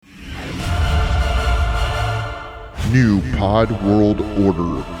New Pod World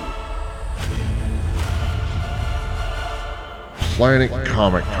Order. Planet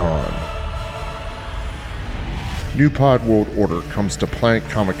Comic Con. New Pod World Order comes to Planet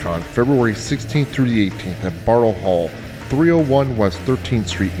Comic Con February 16th through the 18th at Bartle Hall, 301 West 13th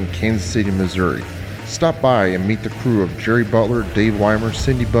Street in Kansas City, Missouri. Stop by and meet the crew of Jerry Butler, Dave Weimer,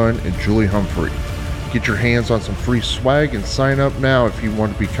 Cindy Bunn, and Julie Humphrey. Get your hands on some free swag and sign up now if you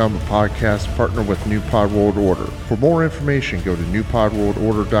want to become a podcast partner with New Pod World Order. For more information, go to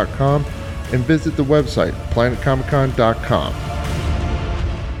newpodworldorder.com and visit the website, planetcomiccon.com.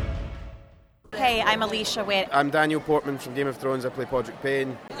 Hey, I'm Alicia Witt. I'm Daniel Portman from Game of Thrones. I play Podrick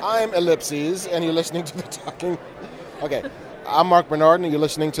Payne. I'm Ellipses, and you're listening to the Talking... Okay, I'm Mark Bernard, and you're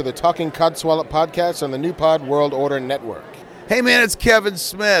listening to the Talking Codswallop podcast on the New Pod World Order Network. Hey man, it's Kevin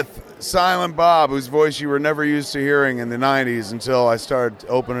Smith, Silent Bob, whose voice you were never used to hearing in the 90s until I started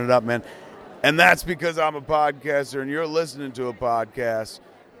opening it up, man. And that's because I'm a podcaster and you're listening to a podcast,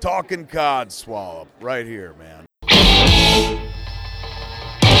 Talking Codswallop, right here, man.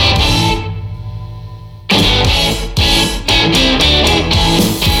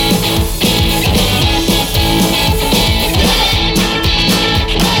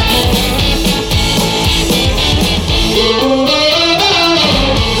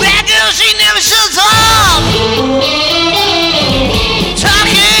 That girl, she never shuts up.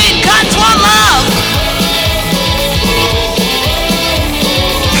 Talking Codswallop.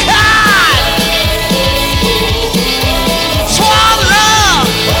 Codswallop.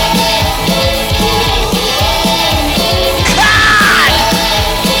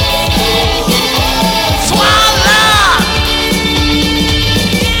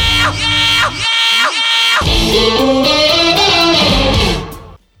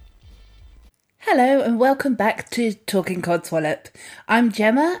 Hello and welcome back to Talking Codswallop. I'm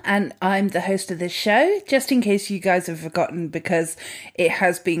Gemma and I'm the host of this show, just in case you guys have forgotten because it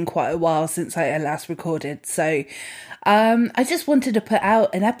has been quite a while since I last recorded. So I just wanted to put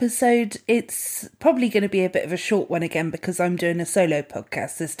out an episode. It's probably going to be a bit of a short one again because I'm doing a solo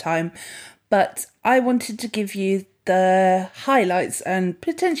podcast this time. But I wanted to give you the highlights and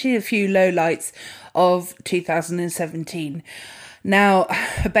potentially a few lowlights of 2017. Now,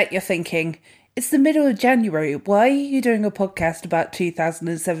 I bet you're thinking, it's the middle of January. Why are you doing a podcast about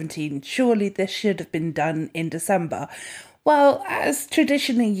 2017? Surely this should have been done in December. Well, as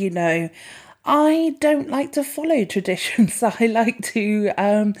traditionally you know, I don't like to follow traditions. I like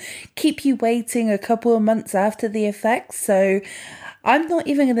to keep you waiting a couple of months after the effects. So I'm not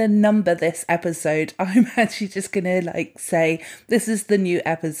even going to number this episode. I'm actually just going to say this is the new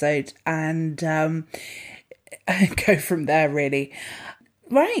episode and go from there really.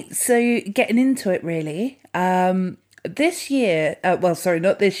 Right, so getting into it really, this year,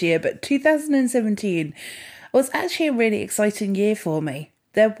 not this year, but 2017 was actually a really exciting year for me.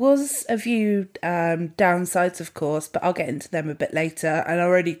 There was a few downsides, of course, but I'll get into them a bit later, and I'll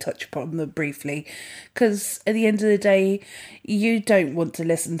already touch upon them briefly, because at the end of the day, you don't want to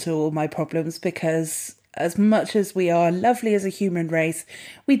listen to all my problems, because as much as we are lovely as a human race,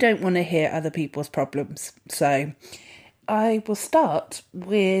 we don't want to hear other people's problems. So I will start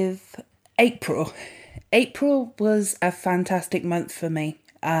with April. April was a fantastic month for me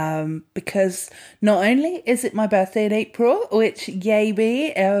because not only is it my birthday in April, which yay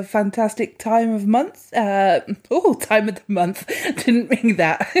me, a fantastic time of month. Time of the month. Didn't mean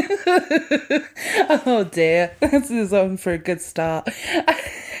that. Oh dear, this is on for a good start.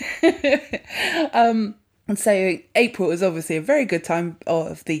 And so April is obviously a very good time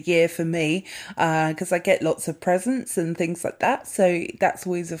of the year for me because I get lots of presents and things like that. So that's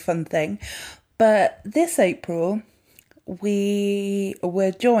always a fun thing. But this April, we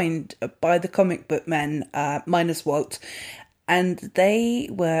were joined by the comic book men, minus Walt, and they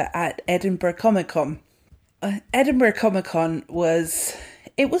were at Edinburgh Comic Con. Edinburgh Comic Con was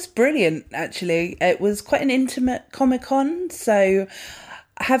brilliant, actually. It was quite an intimate Comic Con, so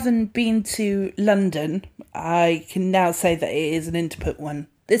having been to London, I can now say that it is an intimate one.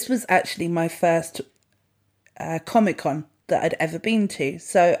 This was actually my first Comic-Con that I'd ever been to,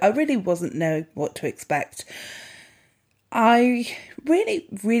 so I really wasn't know what to expect. I really,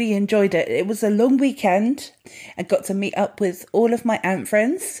 really enjoyed it. It was a long weekend. I got to meet up with all of my aunt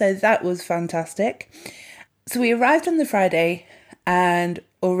friends, so that was fantastic. So we arrived on the Friday, and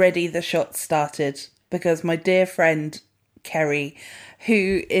already the shots started, because my dear friend Kerry,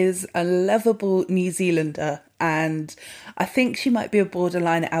 who is a lovable New Zealander, and I think she might be a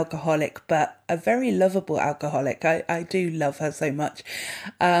borderline alcoholic, but a very lovable alcoholic. I do love her so much.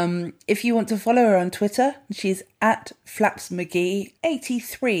 If you want to follow her on Twitter, she's at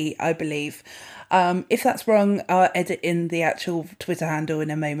FlapsMcGee83, I believe. If that's wrong, I'll edit in the actual Twitter handle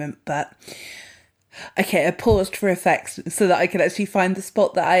in a moment, but... Okay, I paused for effects so that I could actually find the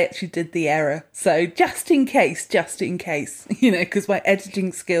spot that I actually did the error. So just in case, because my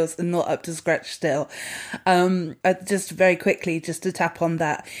editing skills are not up to scratch still. Just very quickly, just to tap on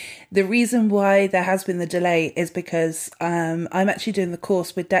that. The reason why there has been the delay is because I'm actually doing the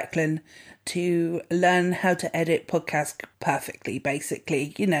course with Declan to learn how to edit podcasts perfectly,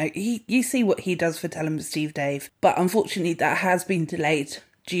 basically. You see what he does for Tell 'em Steve Dave. But unfortunately, that has been delayed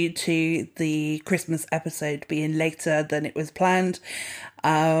due to the Christmas episode being later than it was planned,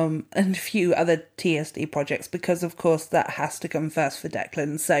 and a few other TSD projects, because of course that has to come first for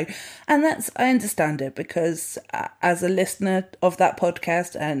Declan. So, and I understand it, because as a listener of that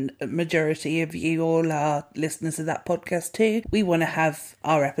podcast, and a majority of you all are listeners of that podcast too, we want to have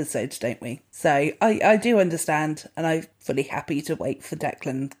our episodes, don't we? So I do understand, and I'm fully happy to wait for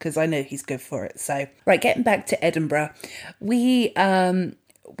Declan, because I know he's good for it. So, right, getting back to Edinburgh, we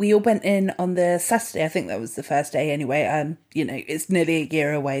all went in on the Saturday. I think that was the first day anyway. It's nearly a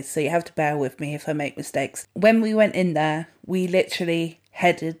year away, so you have to bear with me if I make mistakes. When we went in there, we literally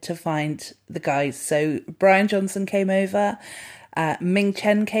headed to find the guys. So Brian Johnson came over, Ming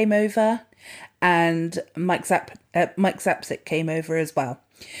Chen came over, and Mike Zapsik came over as well.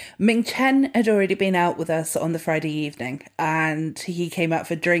 Ming Chen had already been out with us on the Friday evening, and he came out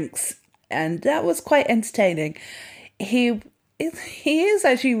for drinks, and that was quite entertaining. He is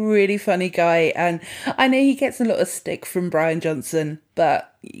actually a really funny guy, and I know he gets a lot of stick from Brian Johnson,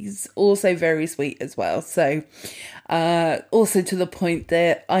 but he's also very sweet as well. So also to the point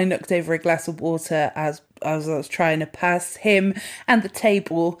that I knocked over a glass of water as I was trying to pass him and the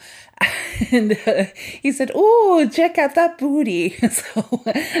table, and he said, "Oh, check out that booty." So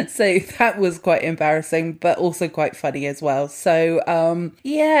that was quite embarrassing, but also quite funny as well. So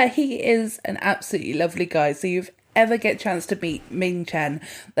yeah, he is an absolutely lovely guy. So you've ever get a chance to meet Ming Chen,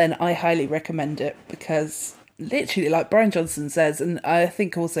 then I highly recommend it, because literally, like Brian Johnson says, and I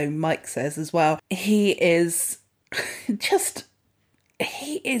think also Mike says as well, he is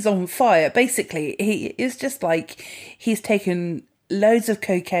on fire. Basically, he is just like, he's taken loads of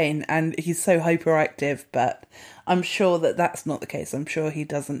cocaine and he's so hyperactive, but I'm sure that that's not the case. I'm sure he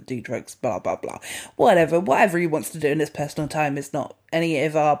doesn't do drugs, blah, blah, blah. Whatever he wants to do in his personal time is not any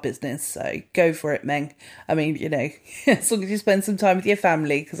of our business, so go for it, Meng. I mean, as long as you spend some time with your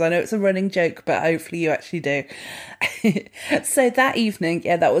family, because I know it's a running joke, but hopefully you actually do. So that evening,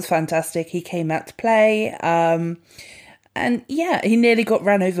 yeah, that was fantastic. He came out to play, and yeah, he nearly got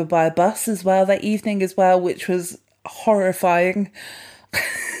ran over by a bus as well that evening as well, which was horrifying.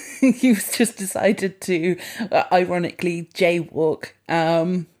 He was just decided to ironically jaywalk,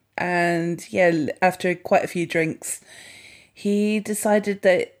 and yeah, after quite a few drinks he decided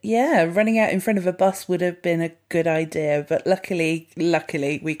that running out in front of a bus would have been a good idea, but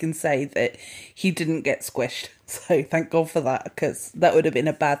luckily we can say that he didn't get squished, so thank God for that, because that would have been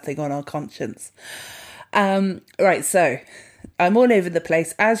a bad thing on our conscience. Right, so I'm all over the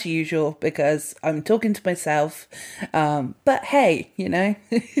place as usual because I'm talking to myself. But hey,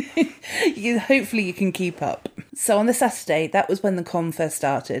 hopefully you can keep up. So on the Saturday, that was when the con first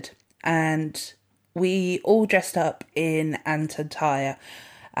started, and we all dressed up in ant attire.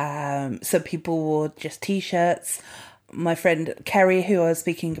 Some people wore just t-shirts. My friend Kerry, who I was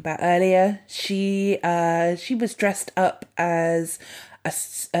speaking about earlier, she was dressed up as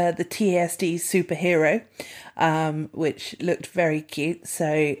the TSD superhero, which looked very cute.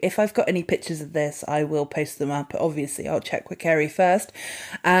 So if I've got any pictures of this, I will post them up. Obviously, I'll check with Kerry first.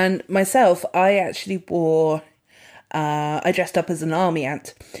 And myself, I actually I dressed up as an army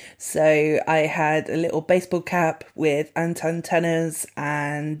ant. So I had a little baseball cap with ant antennas,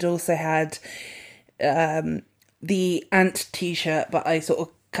 and also had the ant t-shirt, but I sort of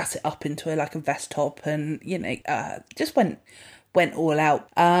cut it up into a vest top, and just went all out.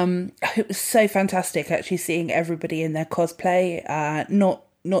 It was so fantastic actually seeing everybody in their cosplay, not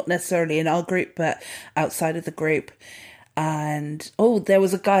necessarily in our group, but outside of the group. And there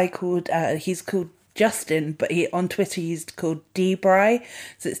was a guy called he's called Justin, but on Twitter he's called D Bry,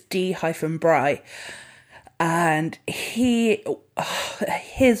 so it's D-Bry, and his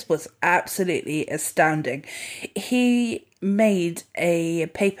was absolutely astounding. He made a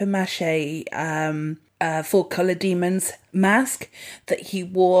paper mache Four Color Demons mask that he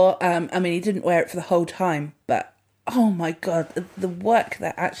wore. He didn't wear it for the whole time, but oh my God, the work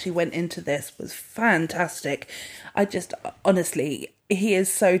that actually went into this was fantastic. I just, honestly, he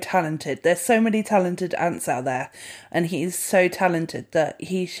is so talented. There's so many talented ants out there, and he is so talented that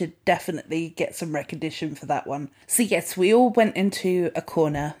he should definitely get some recognition for that one. So yes, we all went into a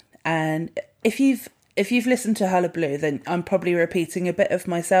corner, and if you've listened to Hullabaloo, then I'm probably repeating a bit of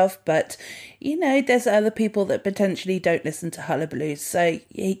myself, but, you know, there's other people that potentially don't listen to Hullabaloo, so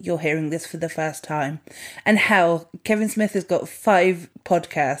you're hearing this for the first time. And hell, Kevin Smith has got 5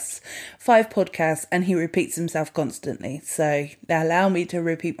 podcasts, and he repeats himself constantly, so allow me to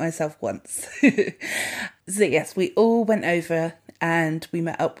repeat myself once. So yes, we all went over and we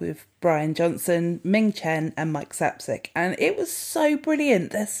met up with Brian Johnson, Ming Chen and Mike Sapsik, and it was so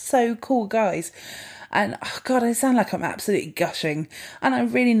brilliant. They're so cool guys. And, oh God, I sound like I'm absolutely gushing. And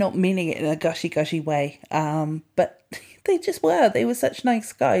I'm really not meaning it in a gushy way. But they just were. They were such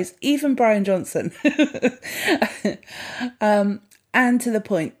nice guys. Even Brian Johnson. And to the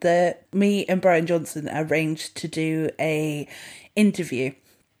point that me and Brian Johnson arranged to do a interview.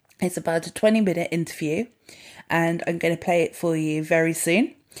 It's about a 20-minute interview. And I'm going to play it for you very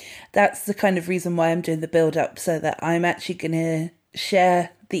soon. That's the kind of reason why I'm doing the build-up, so that I'm actually going to share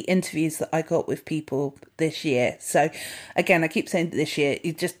the interviews that I got with people this year. So again, I keep saying this year,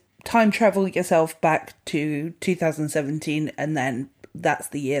 you just time travel yourself back to 2017, and then that's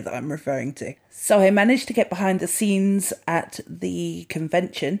the year that I'm referring to. So I managed to get behind the scenes at the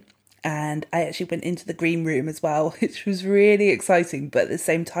convention, and I actually went into the green room as well, which was really exciting, but at the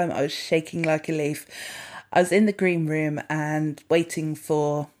same time I was shaking like a leaf. I was in the green room and waiting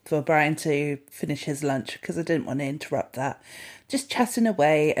for Brian to finish his lunch because I didn't want to interrupt that. Just chatting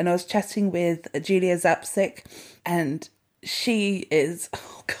away, and I was chatting with Julia Zapsik, and she is,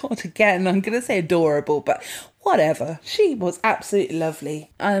 oh God, again, I'm going to say adorable, but whatever. She was absolutely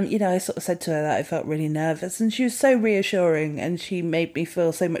lovely. You know, I sort of said to her that I felt really nervous, and she was so reassuring, and she made me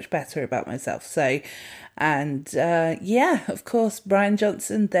feel so much better about myself. So, and yeah, of course, Brian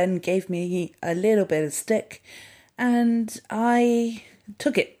Johnson then gave me a little bit of stick, and I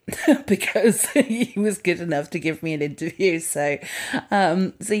took it because he was good enough to give me an interview. So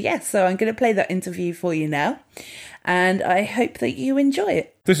I'm going to play that interview for you now, and I hope that you enjoy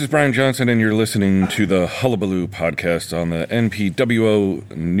it. This is Brian Johnson, and you're listening to the Hullabaloo podcast on the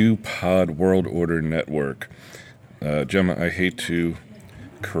NPWO New Pod World Order Network. Gemma, I hate to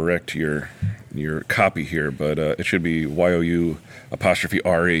correct your copy here, but it should be YOU''RE.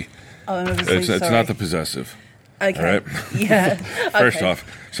 Oh, I'm it's not the possessive. Okay. All right? Yeah. First off,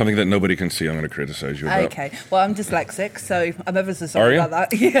 something that nobody can see, I'm going to criticize you about. Okay. Well, I'm dyslexic, so I'm ever so sorry about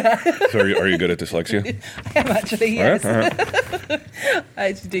that. Yeah. So are you good at dyslexia? I am actually, yes. All right. I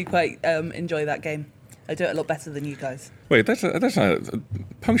actually do quite enjoy that game. I do it a lot better than you guys. Wait, that's not...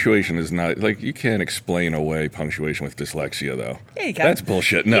 Punctuation is not... Like, you can't explain away punctuation with dyslexia, though. Yeah, you can. That's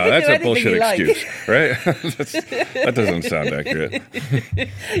bullshit. No, that's a bullshit excuse, right? That doesn't sound accurate.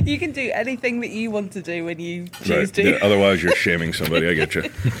 You can do anything that you want to do when you choose to. Yeah, otherwise, you're shaming somebody. I get you.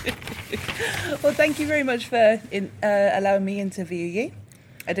 Well, thank you very much for allowing me to interview you.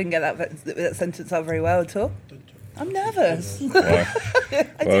 I didn't get that sentence out very well at all. I'm nervous. Why?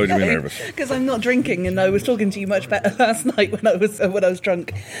 Why would you be nervous? Because I'm not drinking, and I was talking to you much better last night when I was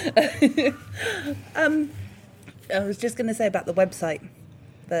drunk. I was just going to say about the website,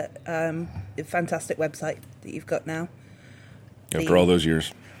 that the fantastic website that you've got now. After all those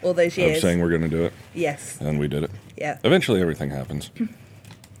years. All those years. Of saying we're going to do it. Yes. And we did it. Yeah. Eventually, everything happens.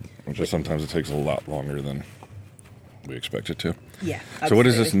 Just sometimes it takes a lot longer than we expect it to. Yeah. Absolutely. So what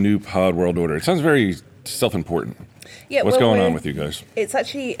is this new pod world order? It sounds very self-important. Yeah, what's going on with you guys? It's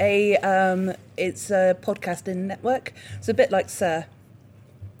actually a podcasting network. It's a bit like Sir.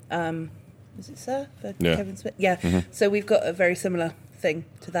 Is it Sir for Kevin Smith? Yeah. Mm-hmm. So we've got a very similar thing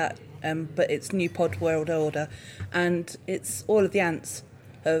to that, but it's New Pod World Order, and it's all of the ants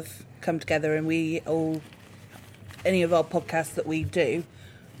have come together, and any of our podcasts that we do,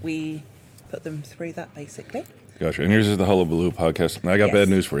 we put them through that basically. Gotcha. And yours is the Hullabaloo podcast. And I got bad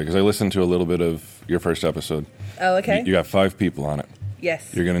news for you, because I listened to a little bit of your first episode. Oh, okay. You got 5 people on it.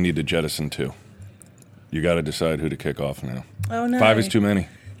 Yes. You're going to need to jettison 2. You got to decide who to kick off now. Oh, no. 5 is too many.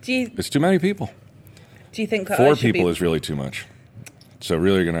 It's too many people. Do you think that 4 people is really too much? So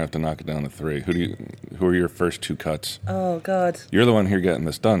really, you're going to have to knock it down to 3. Who are your first 2 cuts? Oh God. You're the one here getting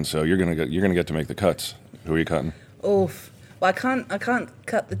this done, so you're going to get to make the cuts. Who are you cutting? Oof. Well, I can't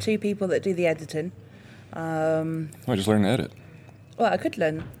cut the 2 people that do the editing. Just learn to edit. Well, I could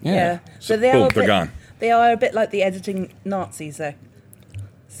learn. Yeah. So they're gone. They are a bit like the editing Nazis, though.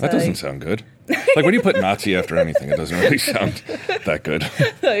 So, that doesn't sound good. Like when you put Nazi after anything, it doesn't really sound that good.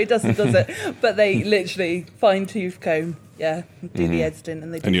 No, it doesn't, does it? But they literally fine-tooth comb, do the editing.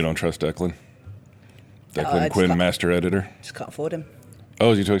 And they do. And you don't trust Declan? I Declan just Quinn, can't- master editor? Just can't afford him.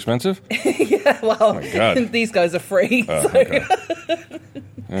 Oh, is he too expensive? Yeah, well, Oh my God. these guys are free, Oh, so okay.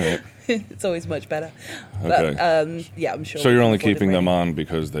 All right. it's always much better. Okay. But, yeah, I'm sure. So we you're can only afford it, keeping them really. on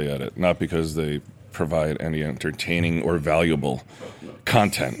because they edit, not because they provide any entertaining or valuable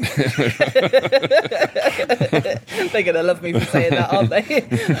content. They're gonna love me for saying that, aren't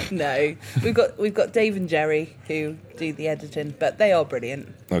they? No, we've got Dave and Jerry who do the editing, but they are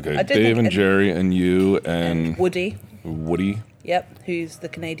brilliant. Okay, I don't Dave think and any- Jerry and you and Woody, Woody. yep, who's the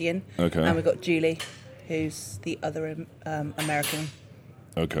Canadian. Okay. And we've got Julie, who's the other American.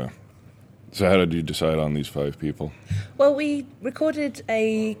 Okay. So how did you decide on these 5 people? Well, we recorded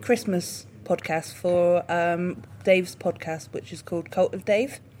a Christmas podcast for Dave's podcast, which is called Cult of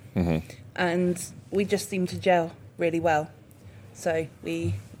Dave. And we just seemed to gel really well. So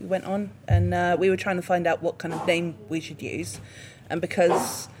we went on and we were trying to find out what kind of name we should use. And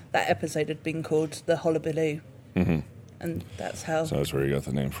because that episode had been called The Hullabaloo, and that's how, So that's where you got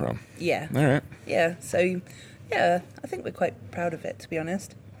the name from. yeah. All right. Yeah, so, yeah, I think we're quite proud of it, to be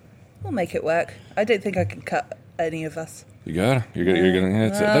honest. We'll make it work. I don't think I can cut any of us. You got it. You're gonna.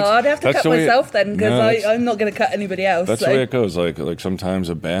 Yeah, Well, I'd have to cut myself then, because I'm not going to cut anybody else. That's so. the way it goes. Like sometimes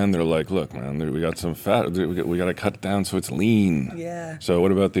a band, they're like, "Look, man, we got some fat. We got to cut it down so it's lean." Yeah. So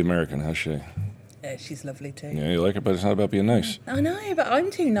what about the American? How's she? Yeah, she's lovely too. Yeah, you like it, but it's not about being nice. I know, but I'm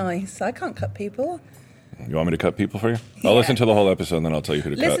too nice. I can't cut people. You want me to cut people for you? Yeah. I'll listen to the whole episode, and then I'll tell you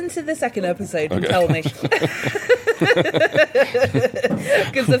who to Listen cut. to the second episode and Okay. tell me.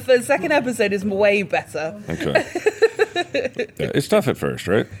 Because the second episode is way better. Okay. Yeah, it's tough at first,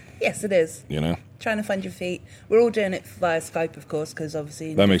 right? Yes, it is. You know, Trying to find your feet. We're all doing it via Skype, of course, because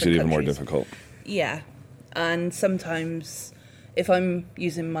obviously... in that makes it different even more countries. difficult. Yeah. And sometimes if I'm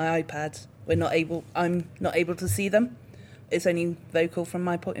using my iPad, I'm not able to see them. It's only vocal from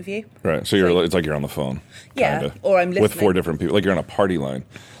my point of view. Right. So it's like you're on the phone. Yeah, kinda, or I'm with listening. 4 different people. Like you're on a party line.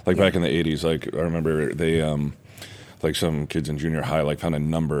 Like back in the 80s, like I remember they like some kids in junior high like found a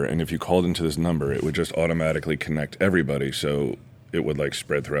number, and if you called into this number, it would just automatically connect everybody. So it would like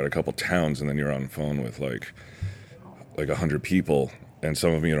spread throughout a couple towns, and then you're on the phone with like 100 people, and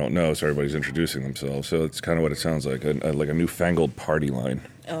some of them you don't know, so everybody's introducing themselves. So it's kind of what it sounds like, like a newfangled party line.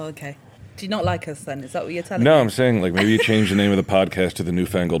 Oh, okay. Do you not like us then? Is that what you're telling No, me? I'm saying like maybe you change the name of the podcast to the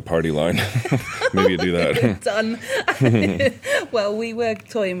newfangled party line. Maybe you do that. Done. Well, we were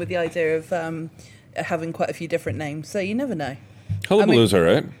toying with the idea of having quite a few different names, so you never know. Hullabaloo's all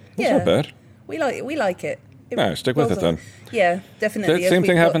right. It's Yeah. not bad. We like it. Nah, stick with it then. Yeah, definitely. That As same we've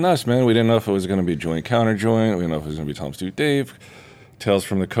thing got- happened to us, man. We didn't know if it was going to be joint counter joint. We didn't know if it was going to be Tom Stu Dave. Tales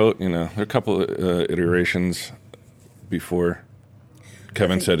from the Coat. You know, there are a couple iterations before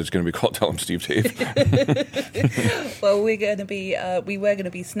Kevin said it's going to be called Tell 'em Steve Dave. Well, we were going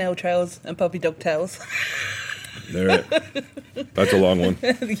to be Snail Trails and Puppy Dog Tails. There. That's a long one.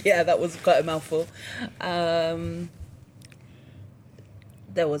 Yeah, that was quite a mouthful.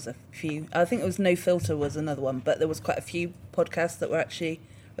 There was a few. I think it was No Filter was another one, but there was quite a few podcasts that were actually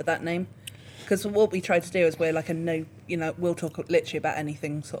with that name. Because what we tried to do is we're like we'll talk literally about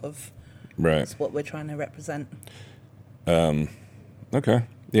anything sort of. Right. That's what we're trying to represent. Okay.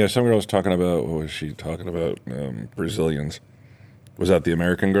 Yeah, some girl was talking about, what was she talking about? Brazilians. Was that the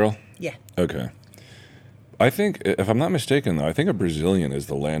American girl? Yeah. Okay. I think, if I'm not mistaken, though, I think a Brazilian is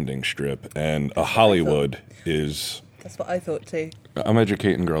the landing strip, and a Hollywood is... That's what I thought too. I'm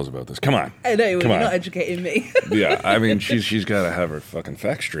educating girls about this. Come on. I know, Come you're on. not educating me. Yeah, I mean, she's got to have her fucking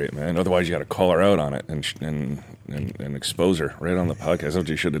facts straight, man. Otherwise, you got to call her out on it and expose her right on the podcast. That's what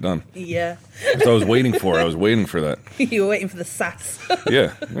you should have done. Yeah. That's what I was waiting for. I was waiting for that. You were waiting for the sass.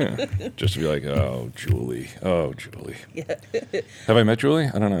 Yeah. Just to be like, oh, Julie. Yeah. Have I met Julie?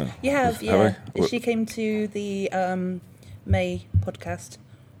 I don't know. You have, yeah. Have I? What- She came to the May podcast.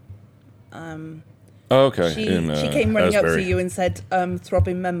 Oh, okay. She in, came running up to Asbury. you and said,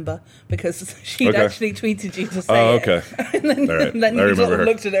 throbbing member, because she'd Okay. actually tweeted you to say Oh, it. okay. And then, All right. and then I you remember sort of her.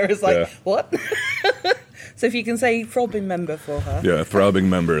 looked at her and was like, Yeah. what? So if you can say throbbing member for her. Yeah, throbbing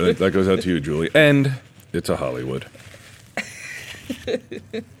member. That goes out to you, Julie. And it's a Hollywood.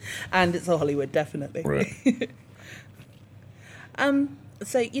 And it's a Hollywood, definitely. Right.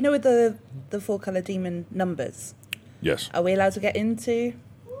 So, with the 4-colour demon numbers, Yes. are we allowed to get into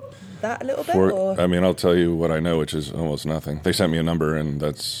that a little bit? Or? I mean, I'll tell you what I know, which is almost nothing. They sent me a number, and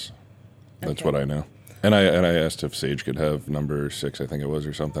that's Okay. what I know. And I asked if Sage could have number 6, I think it was,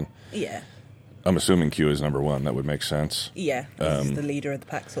 or something. Yeah. I'm assuming Q is number one. That would make sense. Yeah, this is the leader of the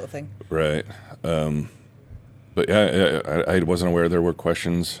pack sort of thing. Right. But yeah, I wasn't aware there were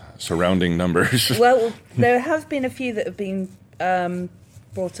questions surrounding numbers. Well, there have been a few that have been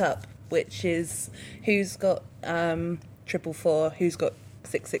brought up, which is who's got 444, who's got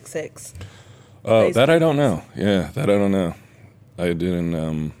 666. Oh, that I don't know. Yeah, that I don't know. I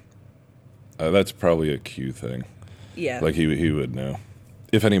didn't. That's probably a Q thing. Yeah. Like he would know.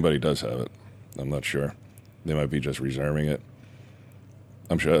 If anybody does have it, I'm not sure. They might be just reserving it.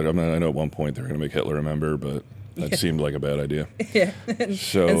 I'm sure. I know at one point they were going to make Hitler a member, but that seemed like a bad idea. Yeah.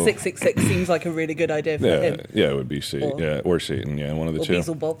 So, and 666 seems like a really good idea for him. Yeah, it would be Satan. Or Satan. Yeah, one of the Or two.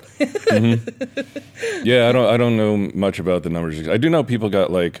 Beelzebub. Yeah, I don't know much about the numbers. I do know people got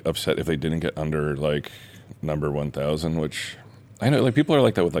like upset if they didn't get under like number 1,000, which I know like people are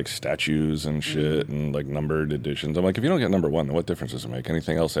like that with like statues and shit and like numbered editions. I'm like, if you don't get number 1, then what difference does it make?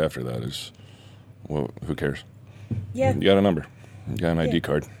 Anything else after that is, well, who cares? Yeah. You got a number. You got an ID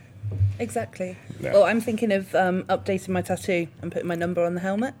card. Exactly. Yeah. Well, I'm thinking of updating my tattoo and putting my number on the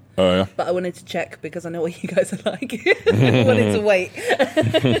helmet. Oh, yeah? But I wanted to check because I know what you guys are like. I wanted to wait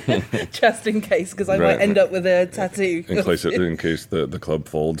just in case, because I might end up with a tattoo. In case the club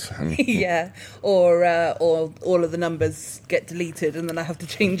folds. Yeah, or all of the numbers get deleted and then I have to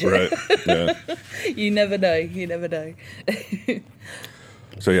change it. Right. Yeah. You never know. You never know.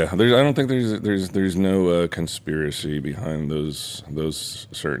 So yeah, I don't think there's no conspiracy behind those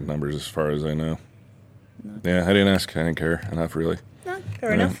certain numbers as far as I know. No. Yeah, I didn't ask. I didn't care enough, really. No,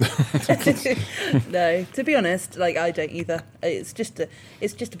 fair enough. No, to be honest, like I don't either. It's just a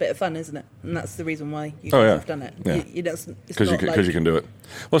bit of fun, isn't it? And that's the reason why you guys have done it. Yeah, because you can do it.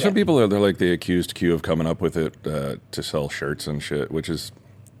 Well, some people they're like they accused Q of coming up with it to sell shirts and shit, which is.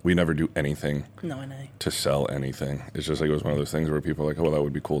 We never do anything to sell anything. It's just like it was one of those things where people are like, oh, well, that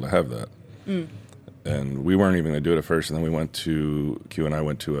would be cool to have that. And we weren't even going to do it at first. And then Q and I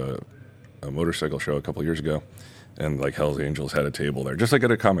went to a motorcycle show a couple of years ago. And like Hell's Angels had a table there. Just like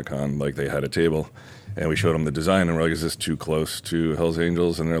at a Comic-Con, like they had a table. And we showed them the design and we're like, is this too close to Hell's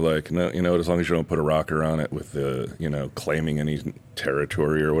Angels? And they're like, no, as long as you don't put a rocker on it with the, claiming any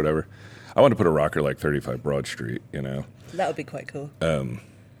territory or whatever. I want to put a rocker like 35 Broad Street, That would be quite cool.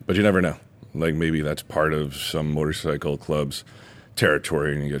 But you never know. Like maybe that's part of some motorcycle club's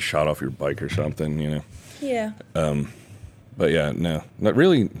territory and you get shot off your bike or something, Yeah. But yeah, no, not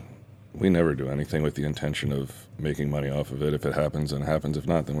really. We never do anything with the intention of making money off of it. If it happens, then it happens. If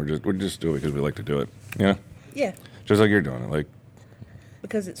not, then we're just do it because we like to do it. Yeah. Yeah. Just like you're doing it, like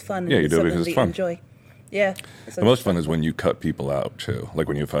because it's fun. Yeah, and you do it because it's fun. Enjoy. Yeah. The most fun is when you cut people out too. Like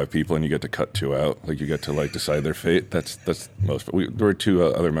when you have 5 people and you get to cut 2 out. Like you get to like decide their fate. That's most. There were 2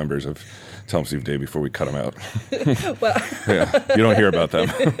 other members of Tell 'em Steve Day before we cut them out. Well, yeah, you don't hear about them.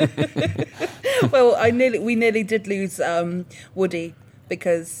 Well, we nearly did lose Woody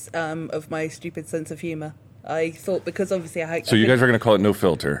because of my stupid sense of humour. I thought because obviously So you guys were going to call it No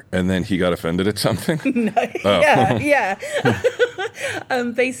Filter, and then he got offended at something? No. Oh. Yeah.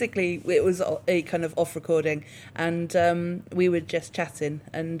 Basically, it was a kind of off recording, and we were just chatting,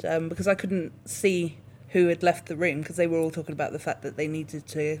 and because I couldn't see who had left the room because they were all talking about the fact that they needed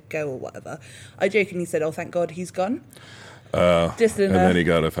to go or whatever, I jokingly said, "Oh, thank God he's gone." And then he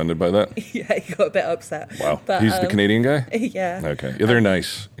got offended by that? Yeah, he got a bit upset. Wow. But, he's the Canadian guy? Yeah. Okay. Yeah, they're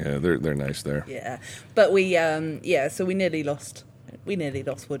nice. Yeah, they're nice there. Yeah. But we, so we nearly lost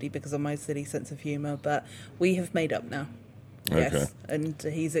Woody because of my silly sense of humour, but we have made up now. Yes. Okay. And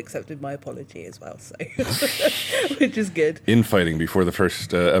he's accepted my apology as well, so which is good. Infighting before the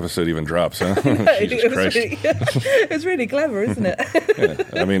first episode even drops, huh? Jesus Christ. It was really clever, isn't it?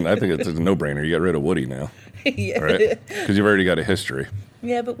 Yeah. I mean, I think it's a no-brainer. You get rid of Woody now. Yeah. Right? Because you've already got a history.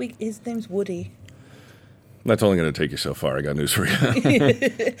 Yeah, but his name's Woody. That's only going to take you so far. I got news for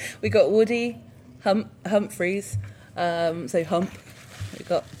you. We got Woody, Humphreys, so Hump. We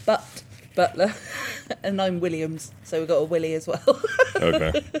got Butler, and I'm Williams, so we got a Willie as well.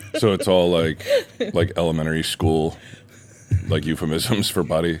 Okay, so it's all like elementary school, like euphemisms for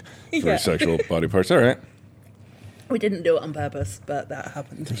sexual body parts. All right. We didn't do it on purpose, but that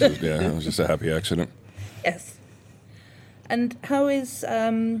happened. It was just a happy accident. Yes. And how is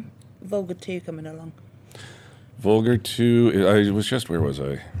Vulgar 2 coming along? Vulgar 2, I was just, where was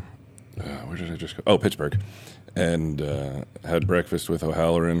I? Where did I just go? Oh, Pittsburgh. And had breakfast with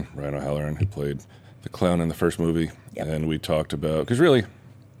Ryan O'Halloran, who played the clown in the first movie. Yep. And we talked about, because really,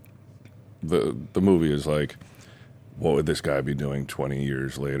 the movie is like, what would this guy be doing 20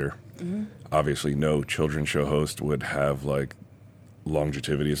 years later? Mm-hmm. Obviously, no children's show host would have like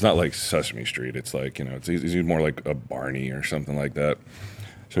longevity. It's not like Sesame Street. It's like, it's more like a Barney or something like that.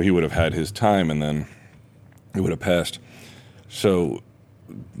 So he would have had his time, and then it would have passed. So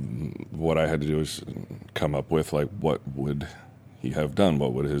what I had to do is come up with, like, what would he have done?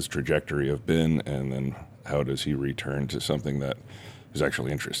 What would his trajectory have been? And then how does he return to something that is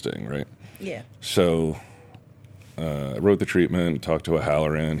actually interesting, right? Yeah. So I wrote the treatment, talked to a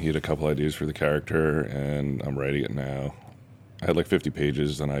Halloran. He had a couple ideas for the character, and I'm writing it now. I had like 50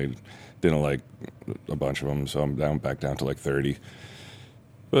 pages, and I didn't like a bunch of them, so I'm back down to like 30.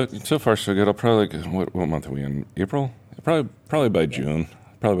 But so far, so good. I'll probably, what month are we in? April? Probably by June.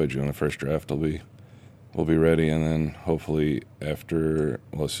 Probably by June, the first draft will be ready, and then hopefully after,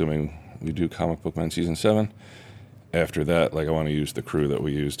 well, assuming we do Comic Book Men Season 7, after that, like, I want to use the crew that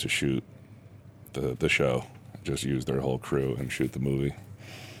we used to shoot the show. Just use their whole crew and shoot the movie.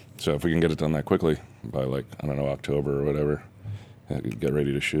 So if we can get it done that quickly, by, like, I don't know, October or whatever, get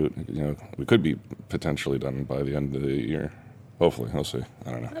ready to shoot. You know, we could be potentially done by the end of the year. Hopefully, we'll see. I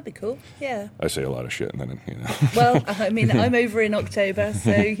don't know. That'd be cool. Yeah. I say a lot of shit, and then, you know. Well, I mean, I'm over in October,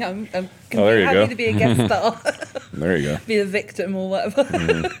 so I'm there you happy go. to be a guest star. There you go. Be a victim or whatever.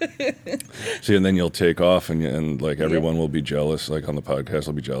 See, and then you'll take off, and like, everyone will be jealous. Like, on the podcast,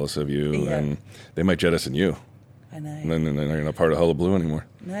 will be jealous of you, and they might jettison you. I know. And then you're not part of Hullabaloo anymore.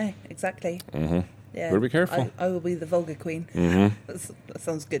 No, exactly. Mm-hmm. Yeah. Better be careful. I will be the vulgar queen. Mm-hmm. That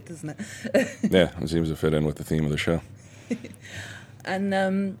sounds good, doesn't it? Yeah, it seems to fit in with the theme of the show. And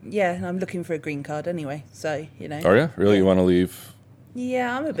I'm looking for a green card anyway. So, you know. Are you? Really? You want to leave?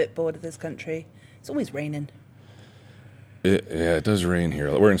 Yeah, I'm a bit bored of this country. It's always raining. It does rain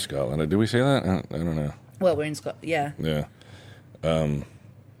here. We're in Scotland. Did we say that? I don't know. Well, we're in Scotland. Yeah. Yeah.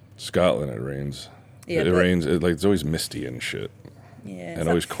 Scotland, it rains. Yeah, it rains. It's always misty and shit. Yeah. And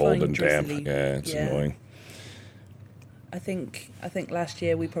always cold and damp. drizzly. Yeah, it's annoying. I think last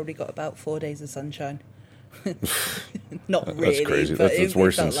year we probably got about 4 days of sunshine. Not really. That's crazy. But That's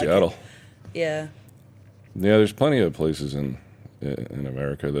worse than like Seattle. Yeah. Yeah, there's plenty of places in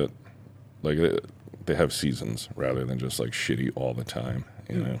America that, like, they have seasons rather than just, like, shitty all the time,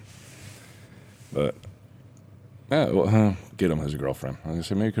 you know. But Gidim has a girlfriend. I was gonna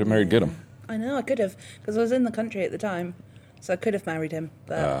say, maybe you could have married Gidim. I know, I could have, because I was in the country at the time, so I could have married him,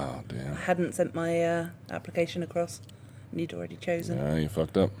 but damn. I hadn't sent my application across, and he'd already chosen. Yeah, you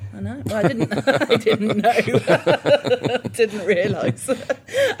fucked up. I know. Well, I didn't. I didn't know. Didn't realise.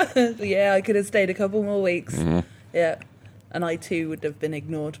 Yeah, I could have stayed a couple more weeks. Mm-hmm. Yeah, and I too would have been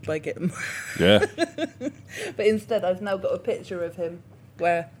ignored by Gidim. Yeah. But instead, I've now got a picture of him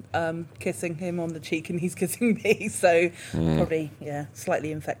where kissing him on the cheek and he's kissing me. So probably,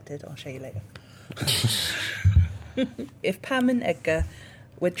 slightly infected. I'll show you later. If Pam and Edgar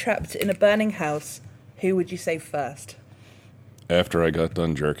were trapped in a burning house, who would you save first? After I got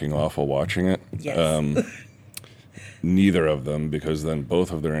done jerking off while watching it, Yes. neither of them, because then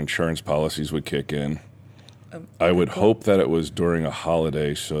both of their insurance policies would kick in. I would hope that it was during a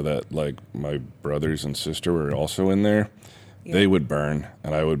holiday so that, like, my brothers and sister were also in there. Yeah. They would burn,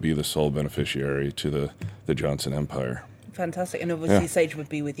 and I would be the sole beneficiary to the Johnson Empire. Fantastic. And obviously Sage would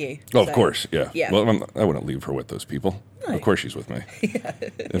be with you. Oh, of course, yeah. Well, I wouldn't leave her with those people. No. Of course she's with me. Yeah.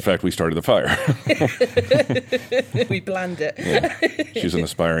 In fact, we started the fire. We planned it. Yeah. She's an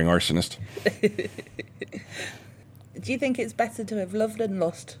aspiring arsonist. Do you think it's better to have loved and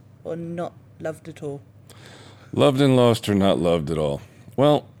lost or not loved at all? Loved and lost or not loved at all?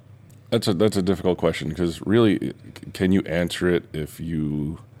 Well, that's a difficult question, because really, can you answer it if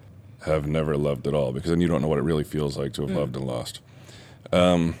you have never loved at all? Because then you don't know what it really feels like to have loved and lost.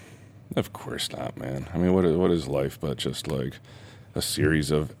 Of course not, man. I mean, what is life but just like a series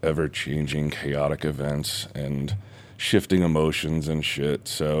of ever-changing, chaotic events and shifting emotions and shit?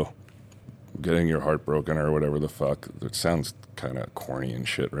 So getting your heart broken or whatever the fuck, it sounds kind of corny and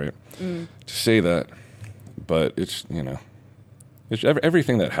shit, right? To say that, but it's, you know, it's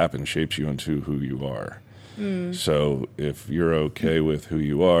everything that happens shapes you into who you are. So if you're okay with who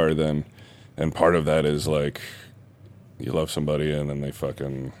you are, then, and part of that is like you love somebody and then they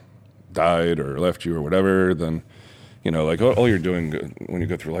fucking died or left you or whatever, then, you know, like all you're doing when you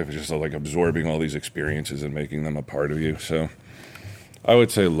go through life is just like absorbing all these experiences and making them a part of you. So I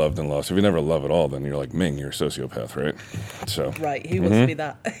would say loved and lost. If you never love at all, then you're like Ming, you're a sociopath, right? So right, who wants to be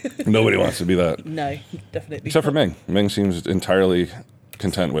that? Nobody wants to be that. No, definitely except not. for Ming. Ming seems entirely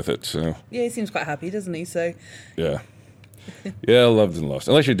content with it. So yeah, he seems quite happy, doesn't he? So yeah, loved and lost.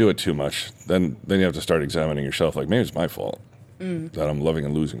 Unless you do it too much, then you have to start examining yourself. Like, maybe it's my fault that I'm loving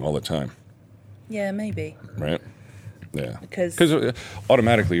and losing all the time. Yeah, maybe. Right. Yeah. Because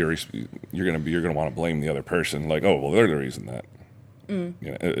automatically you're gonna want to blame the other person. Like, oh well, they're the reason that. You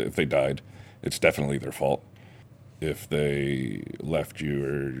know, if they died, it's definitely their fault. if they left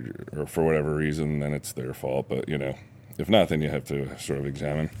you or for whatever reason, then it's their fault. But, you know, if not, then you have to sort of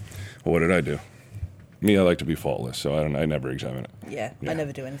examine, well, what did I do? Me, I like to be faultless, so I never examine it. Yeah, I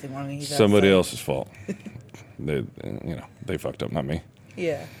never do anything wrong either. Somebody else's fault. They fucked up, not me.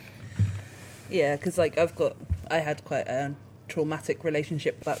 Yeah. Yeah, because, like, I had quite a traumatic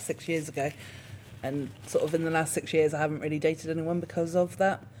relationship about 6 years ago. And sort of in the last 6 years, I haven't really dated anyone because of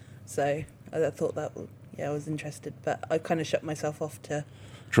that. So I thought that, I was interested. But I kind of shut myself off to...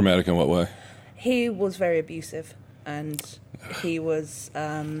 Traumatic in what way? He was very abusive. And he was...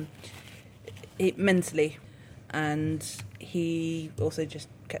 mentally, and he also just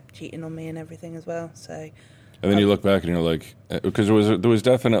kept cheating on me and everything as well. So, and then you look back and you're like, because there was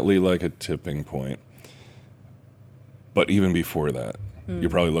definitely like a tipping point, but even before that, you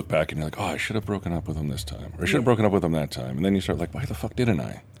probably look back and you're like, oh, I should have broken up with him this time, or I should have broken up with him that time, and then you start like, why the fuck didn't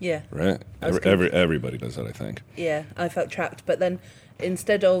I? Yeah, right. Everybody does that, I think. Yeah, I felt trapped, but then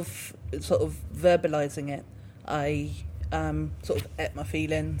instead of sort of verbalizing it, I sort of ate my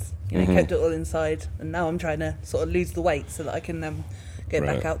feelings, kept it all inside, and now I'm trying to sort of lose the weight so that I can get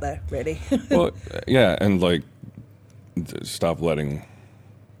back out there, really. Well, yeah, and like stop letting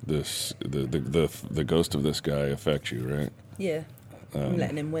the ghost of this guy affect you, right? Yeah, I'm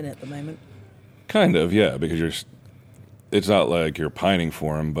letting him win at the moment. Kind of, yeah, because it's not like you're pining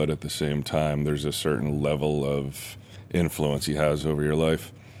for him, but at the same time, there's a certain level of influence he has over your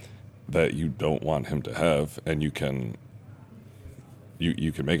life that you don't want him to have, and you can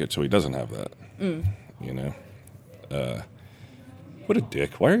make it so he doesn't have that. You know, what a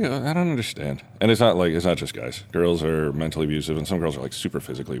dick. Why are you? I don't understand. And it's not just guys. Girls are mentally abusive, and some girls are like super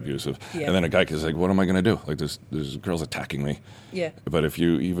physically abusive. Yeah. And then a guy is like, "What am I gonna do? Like, this girl's attacking me." Yeah. But if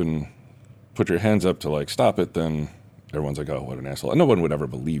you even put your hands up to like stop it, then everyone's like, "Oh, what an asshole!" And no one would ever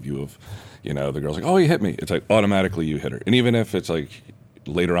believe you if, the girl's like, "Oh, he hit me." It's like automatically you hit her, and even if it's like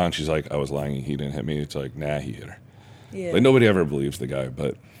later on she's like, "I was lying, he didn't hit me," it's like, "Nah, he hit her." Yeah. Like nobody ever believes the guy,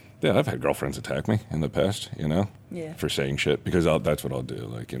 but yeah, I've had girlfriends attack me in the past, for saying shit because that's what I'll do,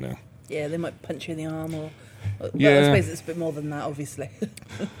 like, Yeah, they might punch you in the arm or. Well, I suppose it's a bit more than that, obviously.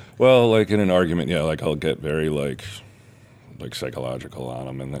 Well, like in an argument, yeah, like I'll get very like psychological on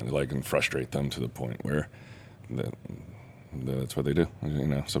them and then and frustrate them to the point where that's what they do.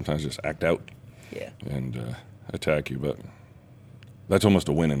 Sometimes just act out. Yeah. And attack you, but. That's almost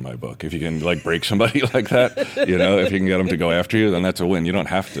a win in my book. If you can break somebody like that, if you can get them to go after you, then that's a win. You don't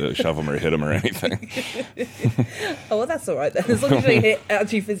have to shove them or hit them or anything. Oh, well, that's all right then. As long as you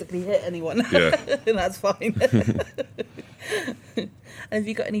actually physically hit anyone, that's fine. And have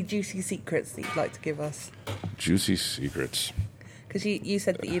you got any juicy secrets that you'd like to give us? Juicy secrets. Because you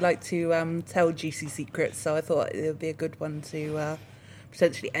said that you like to tell juicy secrets, so I thought it would be a good one to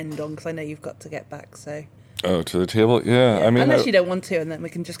potentially end on, because I know you've got to get back, so... Oh, to the table? Yeah. I mean, unless you don't want to, and then we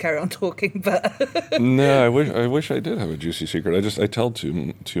can just carry on talking. But no, I wish I did have a juicy secret. I tell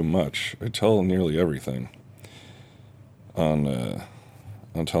too much. I tell nearly everything on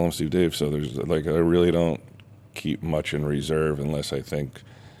Tell 'em Steve Dave. So there's I really don't keep much in reserve unless I think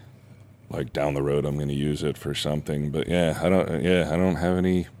down the road I'm going to use it for something. But I don't have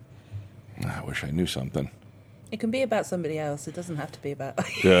any. I wish I knew something. It can be about somebody else. It doesn't have to be about.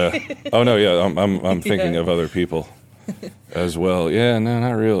 Yeah. Oh no. Yeah. I'm thinking of other people as well. Yeah. No,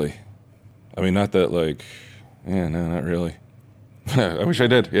 not really. I mean, not that Yeah. No, not really. I wish I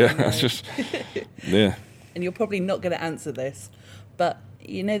did. Yeah. That's just. Yeah. And you're probably not going to answer this, but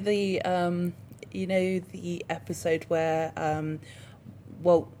the episode where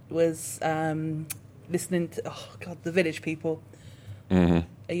Walt was listening to The Village People. Mm-hmm.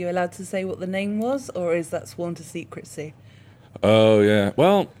 Are you allowed to say what the name was, or is that sworn to secrecy? Oh, yeah.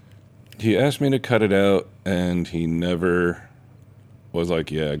 Well, he asked me to cut it out, and he never was like,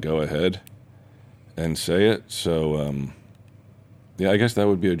 yeah, go ahead and say it. So, I guess that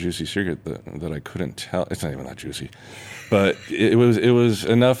would be a juicy secret that I couldn't tell. It's not even that juicy. But it was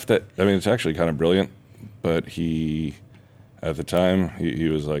enough that, it's actually kind of brilliant. But he, at the time, he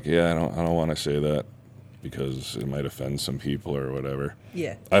was like, yeah, I don't want to say that, because it might offend some people or whatever.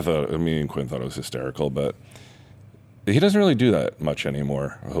 Yeah. Me and Quinn thought it was hysterical, but he doesn't really do that much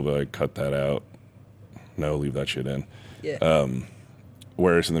anymore. He'll be like, cut that out. No, leave that shit in. Yeah.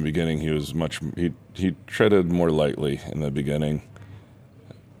 Whereas in the beginning, he was he treaded more lightly in the beginning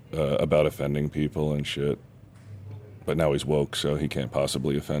about offending people and shit. But now he's woke, so he can't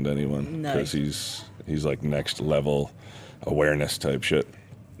possibly offend anyone. No. Because he's like next level awareness type shit.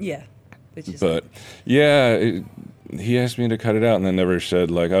 Yeah. But he asked me to cut it out, and then never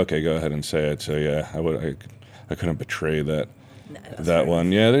said okay, go ahead and say it. So yeah, I couldn't betray that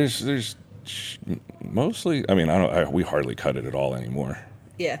one. Yeah, there's Mostly, I mean, we hardly cut it at all anymore.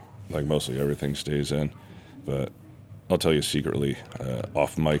 Yeah. Like, mostly everything stays in. But I'll tell you secretly,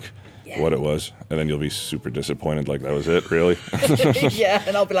 off mic, what it was, and then you'll be super disappointed, like, that was it, really? Yeah,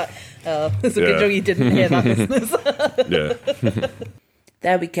 and I'll be like, oh, it's a good job you didn't hear that, listeners. Yeah.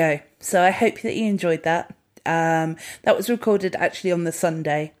 There we go. So I hope that you enjoyed that. That was recorded actually on the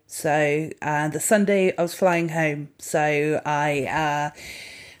Sunday. So the Sunday I was flying home, so I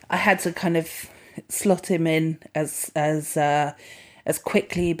had to kind of slot him in as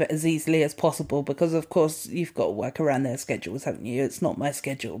quickly but as easily as possible, because of course you've got to work around their schedules, haven't you? It's not my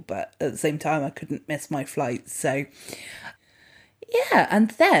schedule, but at the same time I couldn't miss my flight. So yeah,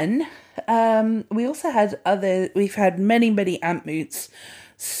 and then we also had we've had many Amp Moots.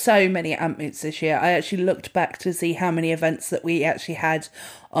 So many Amp Moots this year. I actually looked back to see how many events that we actually had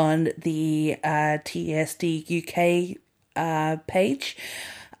on the TESD UK page.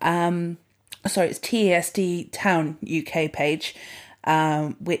 Sorry, it's TESD Town UK page,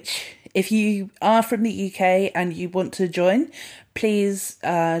 which if you are from the UK and you want to join, please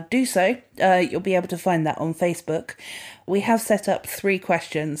do so. You'll be able to find that on Facebook. We have set up 3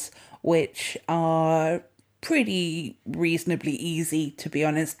 questions, which are pretty reasonably easy, to be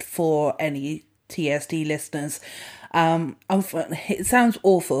honest, for any TSD listeners. It sounds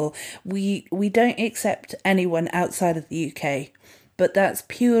awful. We don't accept anyone outside of the UK, but that's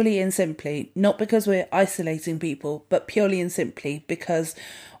purely and simply not because we're isolating people, but purely and simply because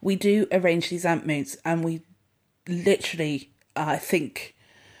we do arrange these Amp Moots, and we literally, I think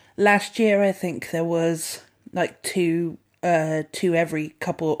last year, I think there was like one every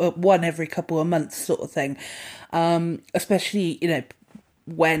couple of months sort of thing. Especially,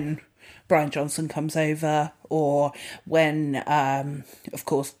 when Brian Johnson comes over, or when, of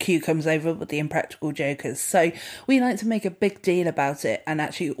course, Q comes over with the Impractical Jokers. So we like to make a big deal about it and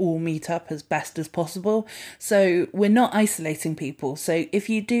actually all meet up as best as possible. So we're not isolating people. So if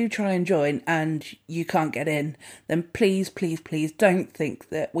you do try and join and you can't get in, then please don't think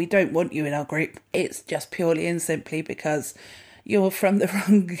that we don't want you in our group. It's just purely and simply because you're from the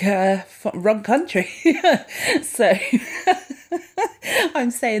wrong country. So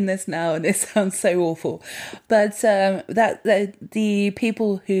I'm saying this now and it sounds so awful, but the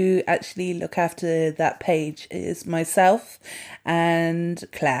people who actually look after that page is myself and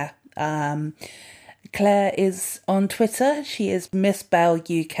Claire. Claire is on Twitter. She is Miss Bell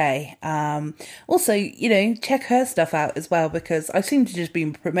UK. Also, check her stuff out as well, because I seem to just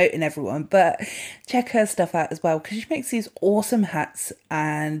be promoting everyone, but check her stuff out as well, because she makes these awesome hats,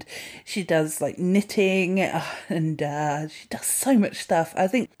 and she does like knitting, and she does so much stuff.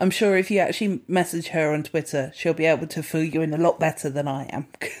 I'm sure if you actually message her on Twitter, she'll be able to fill you in a lot better than I am,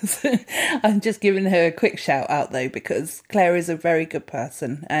 because I'm just giving her a quick shout out though, because Claire is a very good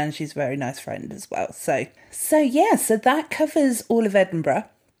person and she's a very nice friend as well. So that covers all of Edinburgh.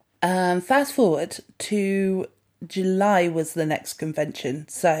 Fast forward to July was the next convention.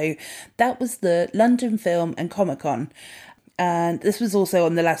 So that was the London Film and Comic Con. And this was also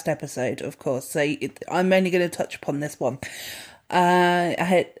on the last episode, of course. So I'm only going to touch upon this one.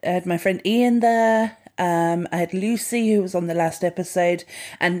 I had my friend Ian there. I had Lucy, who was on the last episode,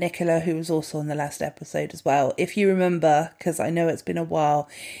 and Nicola, who was also on the last episode as well. If you remember, because I know it's been a while,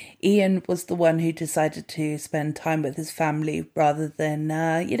 Ian was the one who decided to spend time with his family rather than,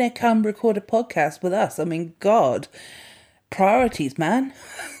 come record a podcast with us. I mean, God, priorities, man.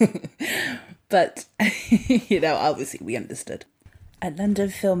 But, obviously we understood. At London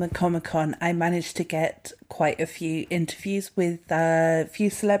Film and Comic Con, I managed to get quite a few interviews with a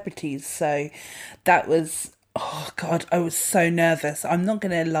few celebrities. So that was, oh God, I was so nervous. I'm not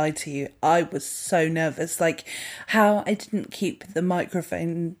going to lie to you. I was so nervous. Like, how I didn't keep the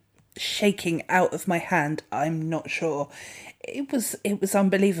microphone shaking out of my hand, I'm not sure. It was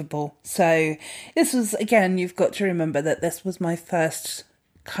unbelievable. So this was, again, you've got to remember that this was my first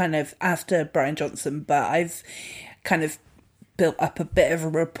kind of after Brian Johnson, but I've kind of built up a bit of a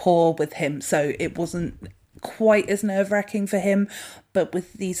rapport with him, so it wasn't quite as nerve-wracking for him. But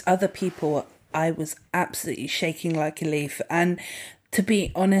with these other people, I was absolutely shaking like a leaf, and to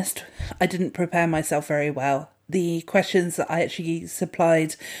be honest, I didn't prepare myself very well. The questions that I actually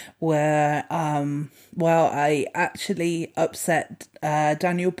supplied were, I actually upset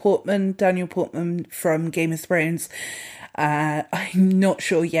Daniel Portman from Game of Thrones. I'm not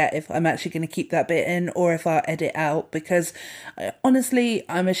sure yet if I'm actually going to keep that bit in or if I'll edit out, because honestly,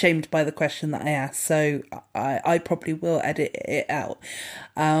 I'm ashamed by the question that I asked, so I probably will edit it out.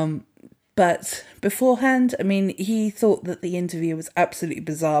 But beforehand, I mean, he thought that the interview was absolutely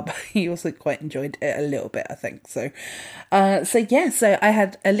bizarre, but he also quite enjoyed it a little bit, I think. So I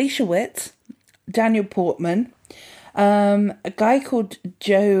had Alicia Witt, Daniel Portman, a guy called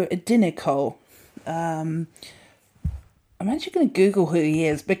Joe Dinicol. I'm actually going to Google who he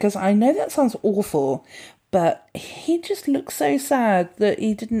is because I know that sounds awful, but he just looks so sad that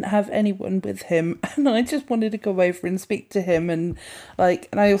he didn't have anyone with him, and I just wanted to go over and speak to him, and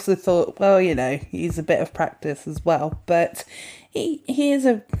I also thought, well, he's a bit of practice as well, but he is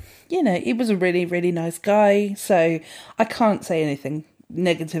he was a really, really nice guy, so I can't say anything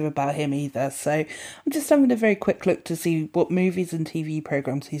negative about him either. So I'm just having a very quick look to see what movies and TV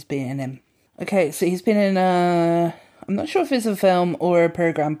programs he's been in. Okay, so he's been in I'm not sure if it's a film or a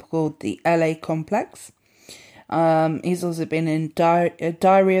program called The LA Complex. He's also been in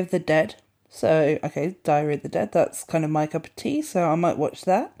Diary of the Dead. So, okay, Diary of the Dead, that's kind of my cup of tea, so I might watch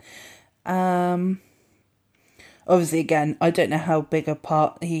that. Obviously, again, I don't know how big a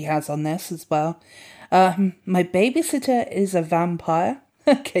part he has on this as well. My Babysitter is a Vampire.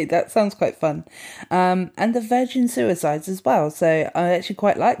 Okay, that sounds quite fun. And The Virgin Suicides as well, so I actually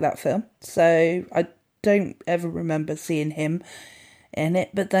quite like that film. So, I don't ever remember seeing him in it,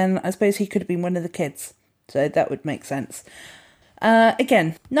 but then I suppose he could have been one of the kids. So that would make sense.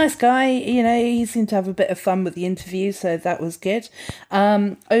 Again, nice guy, he seemed to have a bit of fun with the interview, so that was good.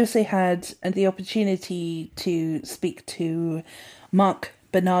 I also had the opportunity to speak to Mark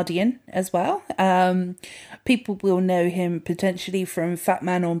Bernardian as well. People will know him potentially from Fat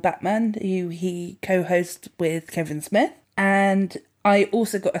Man on Batman, who he co-hosts with Kevin Smith. And I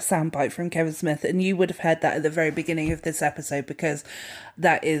also got a soundbite from Kevin Smith, and you would have heard that at the very beginning of this episode because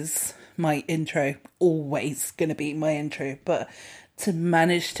that is my intro, always going to be my intro. But to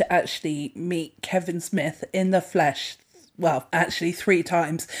manage to actually meet Kevin Smith in the flesh, well, actually 3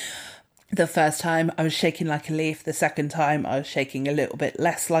 times. The first time I was shaking like a leaf, the second time I was shaking a little bit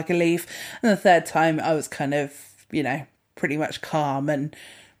less like a leaf, and the third time I was kind of, pretty much calm and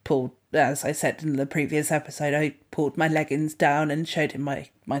pulled, as I said in the previous episode, I pulled my leggings down and showed him my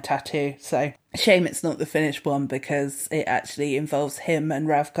tattoo. So shame it's not the finished one because it actually involves him and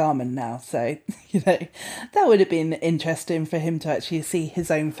Rav Garman now. So, that would have been interesting for him to actually see his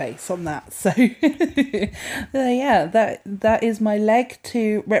own face on that. So, yeah, that is my leg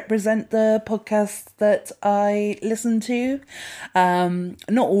to represent the podcasts that I listen to.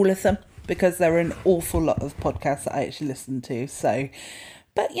 Not all of them, because there are an awful lot of podcasts that I actually listen to. So,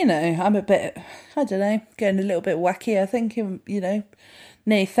 but, I'm a bit, I don't know, getting a little bit wacky, I think,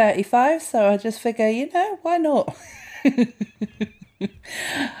 near 35, so I just figure, why not?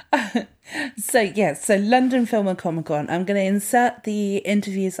 So London Film and Comic Con, I'm going to insert the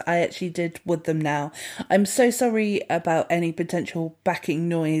interviews I actually did with them now. I'm so sorry about any potential backing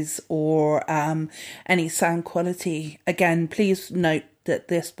noise or any sound quality. Again, please note that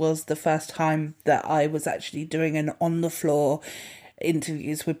this was the first time that I was actually doing an on-the-floor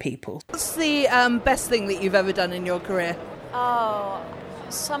interviews with people. What's the best thing that you've ever done in your career? Oh,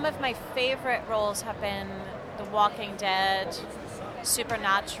 some of my favorite roles have been The Walking Dead,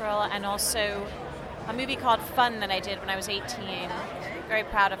 Supernatural, and also a movie called Fun that I did when I was 18. Very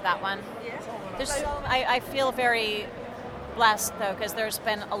proud of that one. I feel very blessed, though, because there's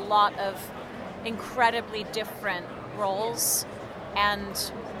been a lot of incredibly different roles,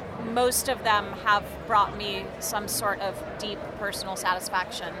 and most of them have brought me some sort of deep personal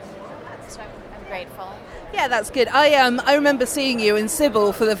satisfaction. So I'm grateful. Yeah, that's good. I remember seeing you in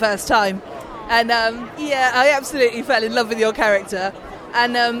Sybil for the first time, and I absolutely fell in love with your character.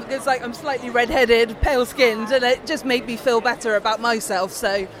 And it's like I'm slightly red-headed, pale-skinned, and it just made me feel better about myself.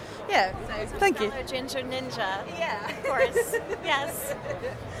 So, yeah. So thank you. Ginger Ninja. Yeah, of course. Yes.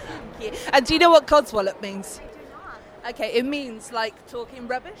 Thank you. And do you know what codswallop means? Okay, it means like talking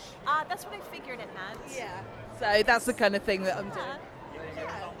rubbish. That's what I figured it meant. Yeah. So that's the kind of thing that I'm doing.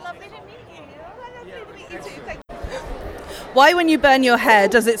 Yeah. Lovely to meet you. Lovely to meet you too. Thank you. Why, when you burn your hair,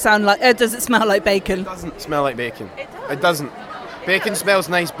 does it smell like bacon? It doesn't smell like bacon. It doesn't. Bacon smells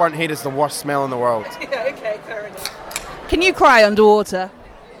nice. Burnt hair is the worst smell in the world. Yeah, okay, fair enough. Can you cry underwater?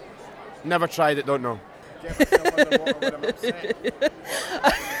 Never tried it. Don't know.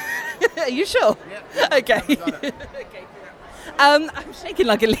 Are you sure? Yeah. Okay. Okay. I'm shaking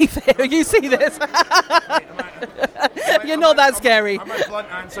like a leaf here. You see this? You're not that scary. Are my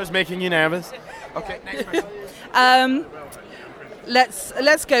blunt answers making you nervous? Okay, next question.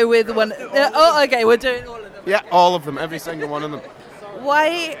 Let's go with one. Okay, we're doing all of them. Yeah, all of them. Every single one of them.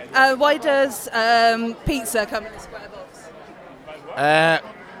 Why does pizza come in a square box?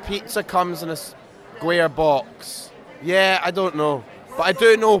 Pizza comes in a square box. Yeah, I don't know. But I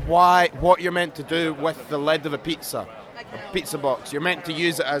do know what you're meant to do with the lid of a pizza box. You're meant to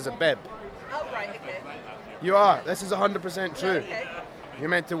use it as a bib. Oh, right, okay. You are. This is 100% true. Okay. You're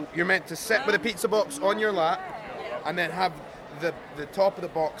meant to sit with a pizza box on your lap, and then have the top of the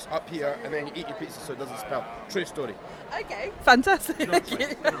box up here, and then you eat your pizza so it doesn't spill. True story. Okay, fantastic. Thank you.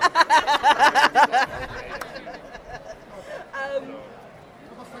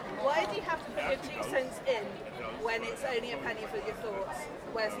 Why do you have to put your 2 cents in when it's only a penny for your thoughts?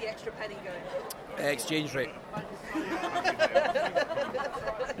 Where's the extra penny going? Exchange rate.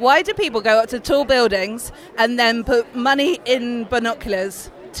 Why do people go up to tall buildings and then put money in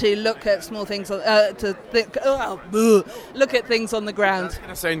binoculars to look at small things, look at things on the ground? That's going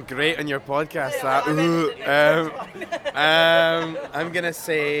to sound great on your podcast, that. I'm going to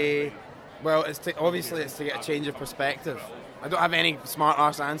say, well, obviously it's to get a change of perspective. I don't have any smart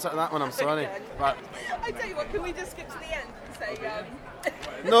arse answer to that one, I'm sorry. But I tell you what, can we just skip to the end and say...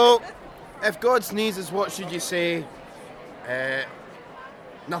 No, if God sneezes, what should you say?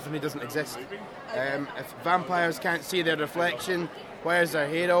 Nothing, it doesn't exist. If vampires can't see their reflection, why is their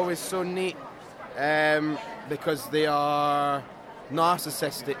hair always so neat? Because they are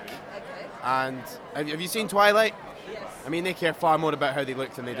narcissistic. And have you seen Twilight? Yes. I mean, they care far more about how they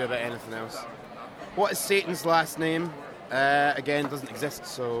look than they do about anything else. What is Satan's last name? Again, doesn't exist,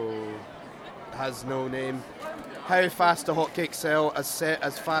 so has no name. How fast do hotcakes sell?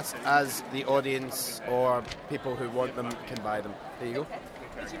 As fast as the audience or people who want them can buy them. There you go.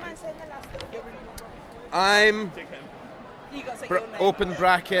 Would you mind saying the last bit? I'm You got to say your name. open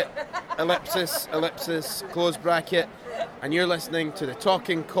bracket, ellipsis, close bracket, and you're listening to the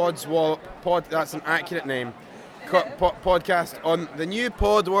Talking Codswallop pod. That's an accurate name. Podcast on the new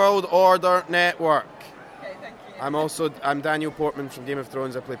Pod World Order Network. Okay, thank you. I'm Daniel Portman from Game of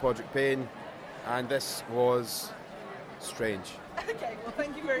Thrones. I play Podrick Payne, and this was strange. Okay, well,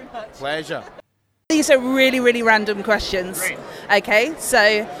 thank you very much. Pleasure. These are really, really random questions. Great. Okay,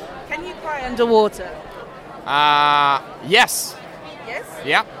 so can you cry underwater? Yes. Yes?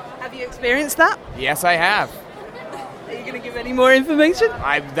 Yeah. Have you experienced that? Yes, I have. Are you going to give any more information?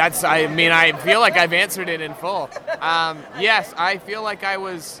 I feel like I've answered it in full. Yes, I feel like I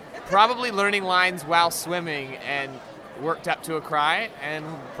was probably learning lines while swimming and worked up to a cry and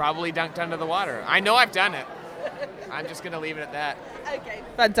probably dunked under the water. I know I've done it. I'm just going to leave it at that. Okay,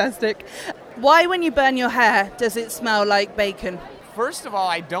 fantastic. Why, when you burn your hair, does it smell like bacon? First of all,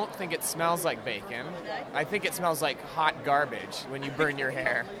 I don't think it smells like bacon. I think it smells like hot garbage when you burn your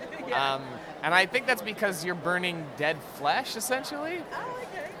hair. And I think that's because you're burning dead flesh, essentially. Oh,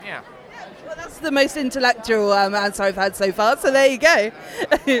 okay. Yeah. Well, that's the most intellectual answer I've had so far, so there you go.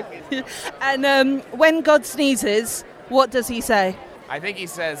 And when God sneezes, what does he say? I think he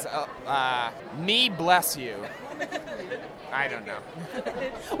says, me bless you. I don't know.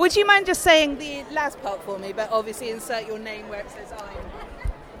 Would you mind just saying the last part for me, but obviously insert your name where it says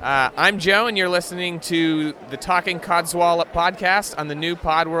I'm? I'm Joe, and you're listening to the Talking Codswallop podcast on the new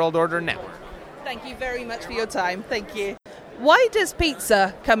Pod World Order Network. Thank you very much for your time. Thank you. Why does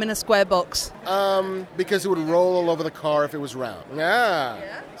pizza come in a square box? Because it would roll all over the car if it was round.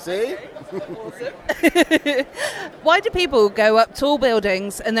 Yeah. See? Awesome. Why do people go up tall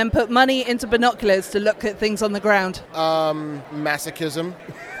buildings and then put money into binoculars to look at things on the ground? Masochism.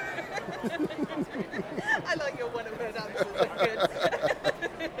 I like your one-word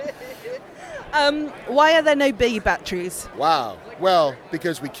answer. Why are there no bee batteries? Wow. Well,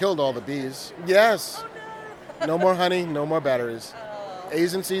 because we killed all the bees. Yes. No more honey, no more batteries.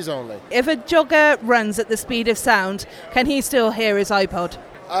 A's and C's only. If a jogger runs at the speed of sound, can he still hear his iPod?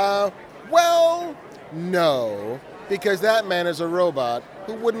 Well, no. Because that man is a robot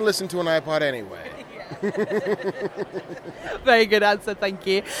who wouldn't listen to an iPod anyway. Very good answer, thank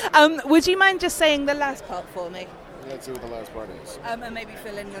you. Would you mind just saying the last part for me? Let's see what the last part is. And maybe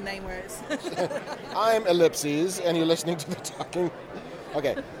fill in your name where it's... I'm Ellipses, and you're listening to the Talking...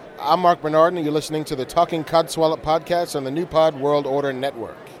 Okay. I'm Mark Bernard, and you're listening to the Talking Codswallop podcast on the new Pod World Order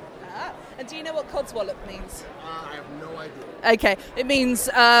Network. And do you know what codswallop means? I have no idea. Okay, it means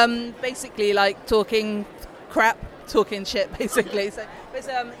basically like talking crap, talking shit, basically. So, it's,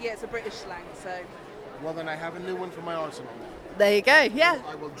 it's a British slang. So. Well, then I have a new one for my arsenal. There you go. Yeah.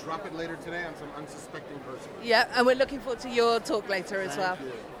 I will drop it later today on some unsuspecting person. Yeah, and we're looking forward to your talk later as well.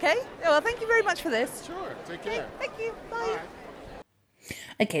 You. Okay. Well, thank you very much for this. Sure. Take care. Thank you. Bye.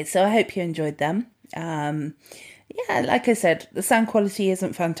 Okay, so I hope you enjoyed them. Yeah, like I said, the sound quality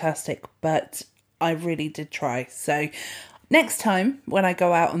isn't fantastic, but I really did try. So next time when I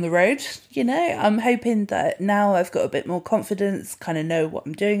go out on the road, I'm hoping that now I've got a bit more confidence, kind of know what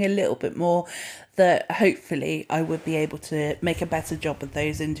I'm doing a little bit more, that hopefully I would be able to make a better job of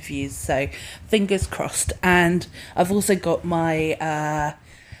those interviews. So fingers crossed. And I've also got my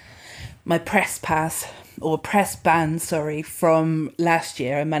my press pass, or press band, from last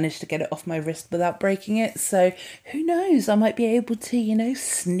year. I managed to get it off my wrist without breaking it. So who knows? I might be able to,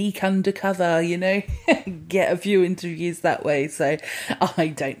 sneak undercover, get a few interviews that way. So I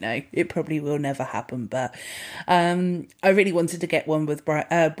don't know. It probably will never happen. But I really wanted to get one with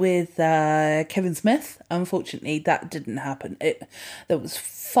Kevin Smith. Unfortunately, that didn't happen. There was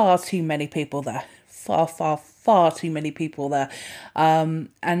far too many people there. Far too many people there.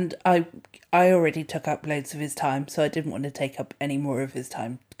 And I already took up loads of his time, so I didn't want to take up any more of his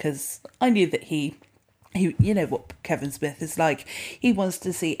time, because I knew that he you know what Kevin Smith is like. He wants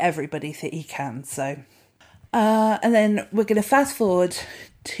to see everybody that he can. So and then we're going to fast forward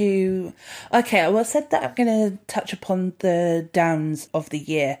to, I said that I'm going to touch upon the downs of the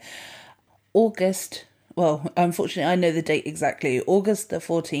year. August, well, unfortunately I know the date exactly. August the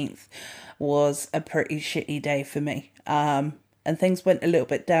 14th was a pretty shitty day for me. And things went a little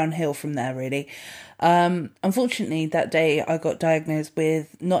bit downhill from there, really. Unfortunately, that day I got diagnosed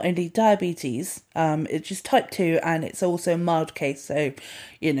with not only diabetes, it's just type 2, and it's also a mild case. So,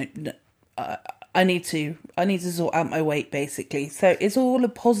 I need to sort out my weight, basically. So it's all a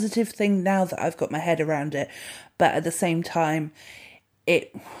positive thing now that I've got my head around it. But at the same time,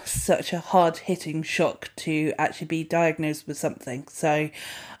 it was such a hard-hitting shock to actually be diagnosed with something. So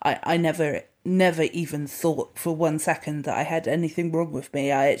I never even thought for 1 second that I had anything wrong with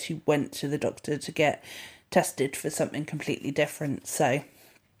me. I actually went to the doctor to get tested for something completely different. So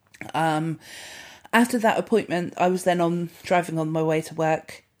after that appointment, I was then driving on my way to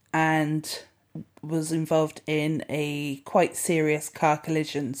work and was involved in a quite serious car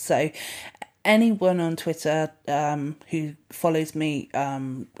collision. So anyone on Twitter who follows me,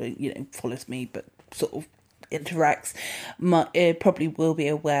 but sort of interacts, probably will be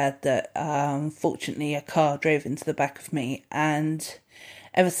aware that fortunately a car drove into the back of me, and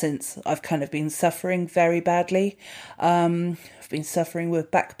ever since I've kind of been suffering very badly. I've been suffering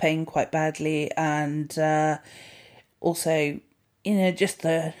with back pain quite badly, and also just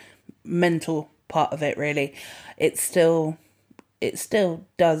the mental part of it, really. It still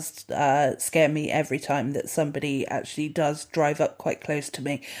does scare me every time that somebody actually does drive up quite close to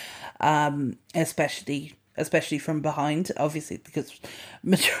me, especially from behind, obviously, because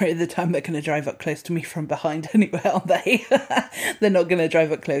majority of the time they're going to drive up close to me from behind anyway, aren't they? They're not going to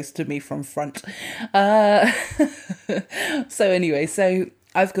drive up close to me from front. So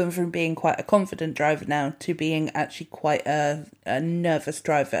I've gone from being quite a confident driver now to being actually quite a nervous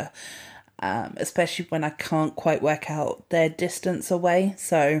driver, especially when I can't quite work out their distance away.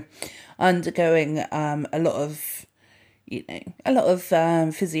 So undergoing a lot of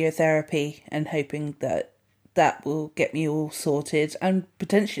physiotherapy and hoping that will get me all sorted and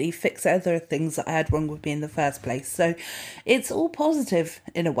potentially fix other things that I had wrong with me in the first place. So it's all positive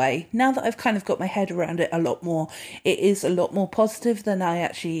in a way. Now that I've kind of got my head around it a lot more, it is a lot more positive than I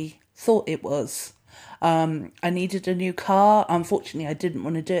actually thought it was. I needed a new car. Unfortunately, I didn't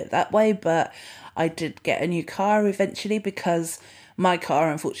want to do it that way, but I did get a new car eventually, because my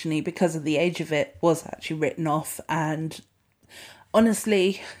car, unfortunately, because of the age of it, was actually written off. And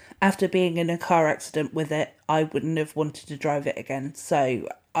honestly, after being in a car accident with it, I wouldn't have wanted to drive it again. So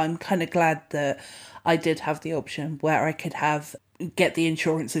I'm kind of glad that I did have the option where I could get the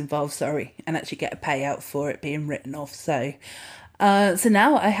insurance involved, and actually get a payout for it being written off. So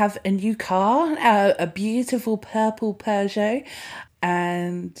now I have a new car, a beautiful purple Peugeot,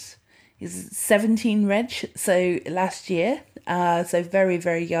 and it's 17 reg, so last year, so very,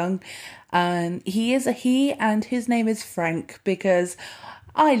 very young. And he is a he, and his name is Frank, because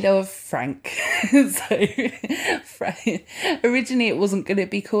I love Frank. So originally it wasn't going to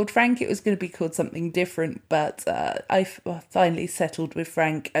be called Frank, it was going to be called something different, but I finally settled with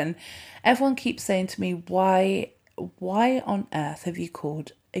Frank. And everyone keeps saying to me, why on earth have you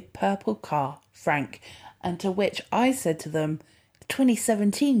called a purple car Frank? And to which I said to them,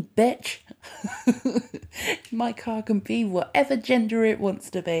 2017, bitch. My car can be whatever gender it wants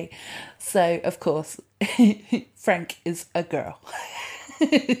to be. So, of course, Frank is a girl.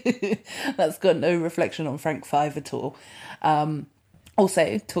 That's got no reflection on Frank 5 at all.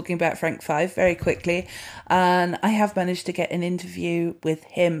 Also, talking about Frank 5 very quickly, and I have managed to get an interview with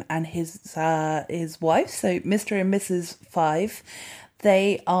him and his wife, so Mr. and Mrs. 5.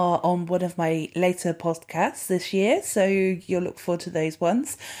 They are on one of my later podcasts this year, so you'll look forward to those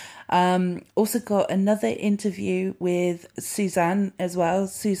ones. Also got another interview with Suzanne as well,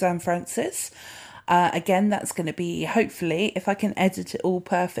 Suzanne Francis. Again, that's going to be, hopefully, if I can edit it all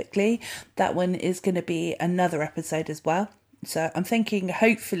perfectly, that one is going to be another episode as well. So I'm thinking,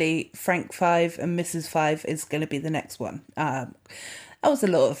 hopefully, Frank 5 and Mrs. 5 is going to be the next one. That was a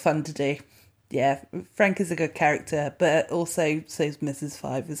lot of fun to do. Yeah, Frank is a good character, but also so is Mrs.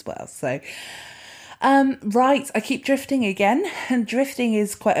 5 as well. So, right, I keep drifting again, and drifting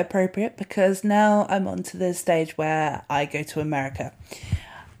is quite appropriate because now I'm on to the stage where I go to America.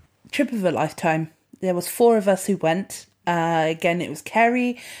 Trip of a lifetime. There was 4 of us who went. Again, it was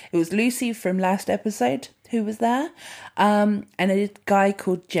Kerry, it was Lucy from last episode who was there, and a guy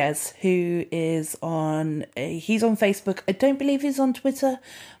called Jez who is he's on Facebook. I don't believe he's on Twitter,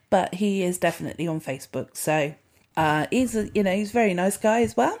 but he is definitely on Facebook. So he's a very nice guy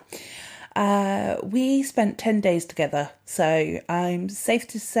as well. We spent 10 days together, so I'm safe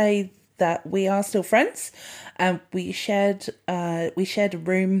to say that we are still friends, and we shared a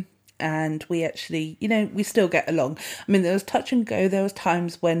room. And we actually, we still get along. I mean, there was touch and go. There was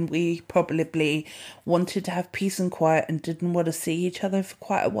times when we probably wanted to have peace and quiet and didn't want to see each other for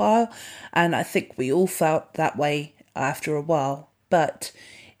quite a while. And I think we all felt that way after a while. But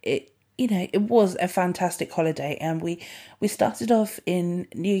it was a fantastic holiday. And we started off in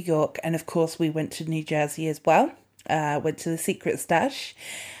New York. And of course, we went to New Jersey as well. Went to the Secret Stash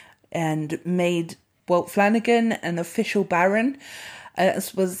and made Walt Flanagan an official Baron.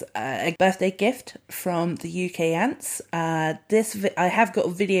 This was a birthday gift from the UK Ants. I have got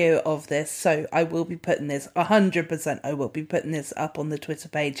a video of this, so I will be putting this, 100% I will be putting this up on the Twitter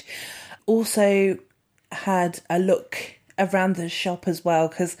page. Also had a look around the shop as well,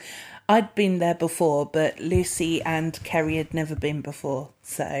 because I'd been there before, but Lucy and Kerry had never been before.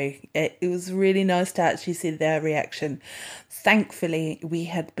 So it was really nice to actually see their reaction. Thankfully, we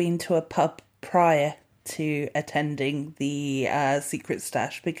had been to a pub prior to attending the Secret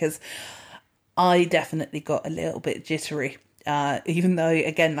Stash, because I definitely got a little bit jittery, even though,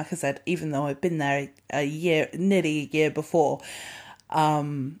 again, like I said, even though I've been there nearly a year before,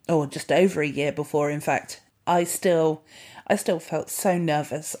 or just over a year before, in fact, I still felt so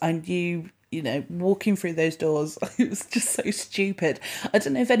nervous. I knew, walking through those doors, it was just so stupid. I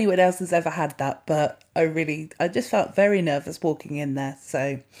don't know if anyone else has ever had that, but I just felt very nervous walking in there.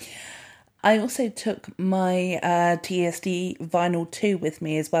 So I also took my TSD Vinyl 2 with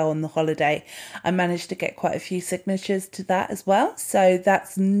me as well on the holiday. I managed to get quite a few signatures to that as well. So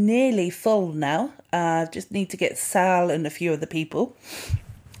that's nearly full now. Just need to get Sal and a few other people.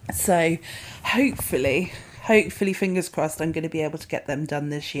 So hopefully, fingers crossed, I'm going to be able to get them done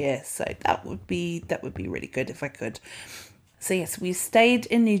this year. So that would be really good if I could. So yes, we stayed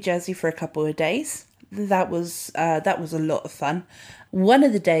in New Jersey for a couple of days. That was a lot of fun. One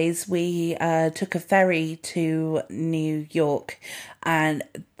of the days we took a ferry to New York, and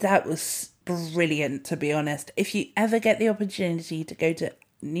that was brilliant, to be honest. If you ever get the opportunity to go to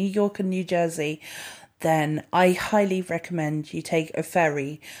New York and New Jersey, then I highly recommend you take a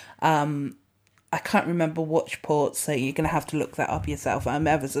ferry. I can't remember which port, so you're going to have to look that up yourself. I'm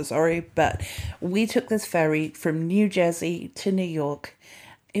ever so sorry, but we took this ferry from New Jersey to New York.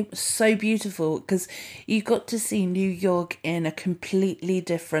 It was so beautiful because you got to see New York in a completely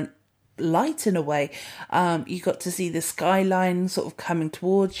different light in a way. You got to see the skyline sort of coming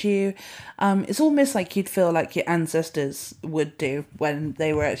towards you. It's almost like you'd feel like your ancestors would do when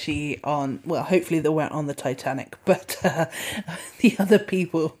they were actually on, well, hopefully they weren't on the Titanic, but the other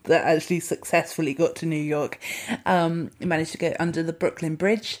people that actually successfully got to New York managed to go under the Brooklyn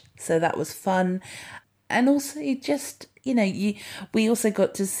Bridge. So that was fun. And also just, we also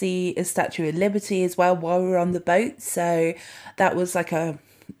got to see a Statue of Liberty as well while we were on the boat. So that was like a,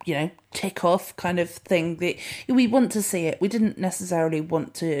 tick off kind of thing that we want to see it. We didn't necessarily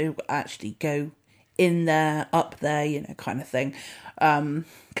want to actually go in there, up there, kind of thing.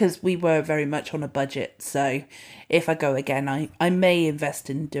 Because we were very much on a budget. So if I go again, I may invest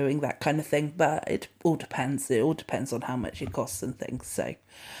in doing that kind of thing. But it all depends. It all depends on how much it costs and things. So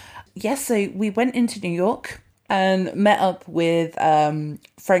yes, so we went into New York and met up with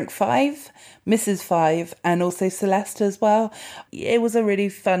Frank 5, Mrs. 5, and also Celeste as well. It was a really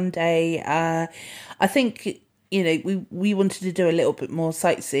fun day. I think, we wanted to do a little bit more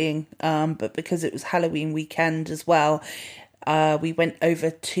sightseeing, but because it was Halloween weekend as well, we went over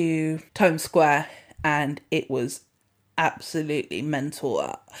to Times Square, and it was absolutely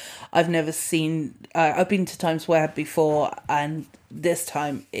mental. I've never seen, I've been to Times Square before, and this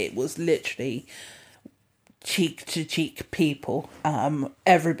time it was literally cheek to cheek people.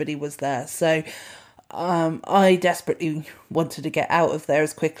 Everybody was there. So I desperately wanted to get out of there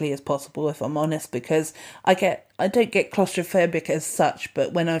as quickly as possible, if I'm honest, because I don't get claustrophobic as such,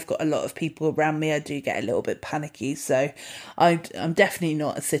 but when I've got a lot of people around me, I do get a little bit panicky. So I'm definitely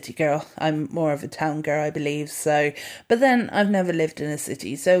not a city girl. I'm more of a town girl, I believe. So, but then I've never lived in a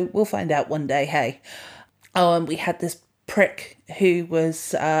city, so we'll find out one day. Hey, and we had this prick who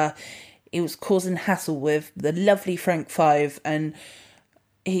was he was causing hassle with the lovely Frank 5, and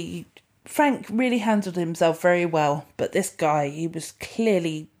Frank really handled himself very well, but this guy, he was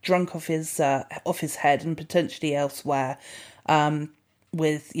clearly drunk off his head and potentially elsewhere,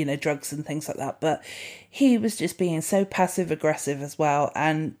 with, you know, drugs and things like that. But he was just being so passive aggressive as well,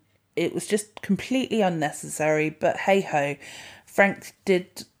 and it was just completely unnecessary. But hey ho, Frank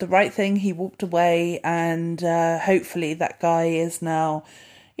did the right thing. He walked away, and hopefully that guy is now,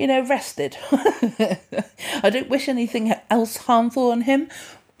 you know, rested. I don't wish anything else harmful on him,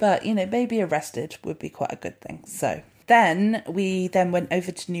 but, you know, maybe arrested would be quite a good thing. So we went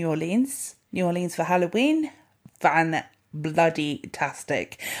over to New Orleans for Halloween.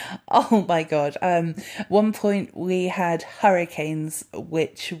 Bloody-tastic. Oh my God. One point we had hurricanes,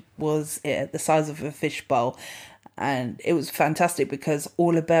 which was the size of a fishbowl. And it was fantastic because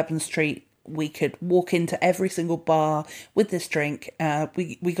all of Bourbon Street, we could walk into every single bar with this drink.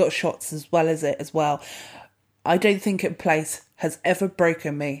 We got shots as well. I don't think a place has ever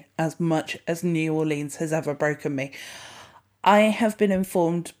broken me as much as New Orleans has ever broken me. I have been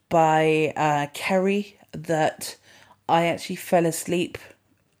informed by Kerry that I actually fell asleep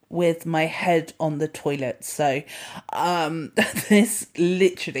with my head on the toilet. So this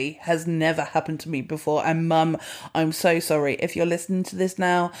literally has never happened to me before. And Mum, I'm so sorry. If you're listening to this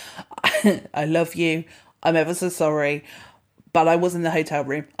now, I love you. I'm ever so sorry. But I was in the hotel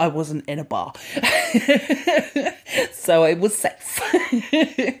room. I wasn't in a bar. So I was safe.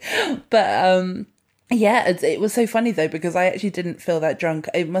 But yeah, it was so funny though, because I actually didn't feel that drunk.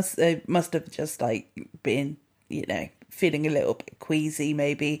 It must have just like been, you know, feeling a little bit queasy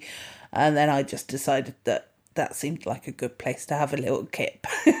maybe. And then I just decided that seemed like a good place to have a little kip.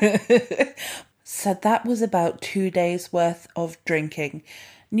 So that was about 2 days worth of drinking.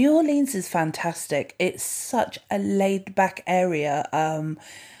 New Orleans is fantastic. It's such a laid back area.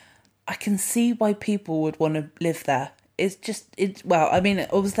 I can see why people would want to live there. Well, I mean,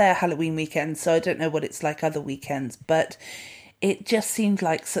 I was there Halloween weekend, so I don't know what it's like other weekends, but it just seemed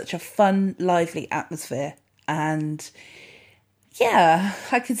like such a fun, lively atmosphere. And yeah,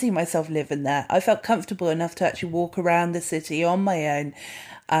 I could see myself living there. I felt comfortable enough to actually walk around the city on my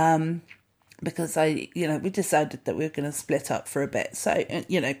own, because we decided that we were going to split up for a bit. So,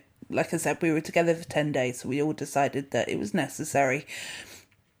 you know, like I said, we were together for 10 days, so we all decided that it was necessary.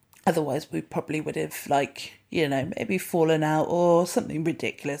 Otherwise, we probably would have, like, you know, maybe fallen out or something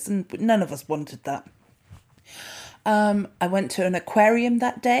ridiculous, and none of us wanted that. I went to an aquarium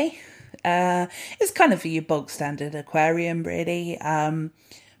that day. It's kind of a bog standard aquarium, really.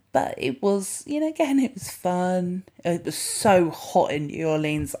 But it was, you know, again, it was fun. It was so hot in New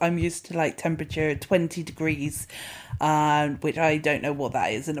Orleans. I'm used to like temperature 20 degrees, which I don't know what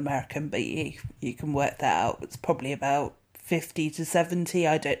that is in American, but you can work that out. It's probably about 50 to 70.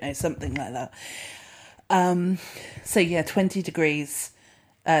 I don't know, something like that. So yeah, 20 degrees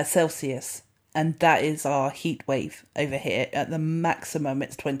Celsius. And that is our heat wave over here. At the maximum,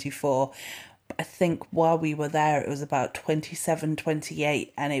 it's 24. I think while we were there, it was about 27,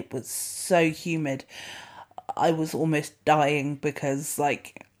 28, and it was so humid. I was almost dying because,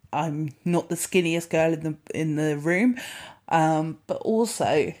 like, I'm not the skinniest girl in the room, but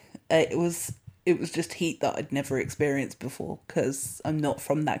also it was just heat that I'd never experienced before because I'm not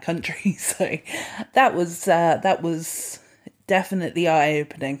from that country. So that was definitely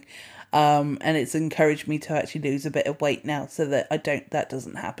eye-opening. And it's encouraged me to actually lose a bit of weight now so that that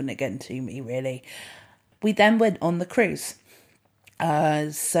doesn't happen again to me, really. We then went on the cruise.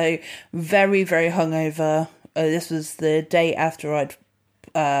 So very, very hungover. This was the day after I'd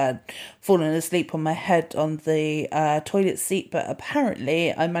fallen asleep on my head on the toilet seat, but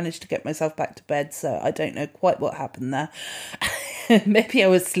apparently I managed to get myself back to bed, so I don't know quite what happened there. Maybe I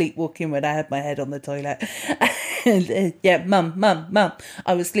was sleepwalking when I had my head on the toilet. Yeah, mum,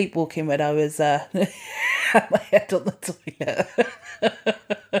 I was sleepwalking when I was had my head on the toilet.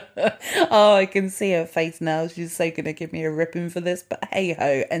 Oh, I can see her face now. She's so going to give me a ripping for this, but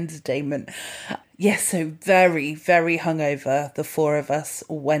hey-ho, entertainment. Yes, so very, very hungover. The four of us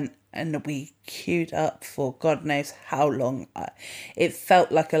went and we queued up for God knows how long. It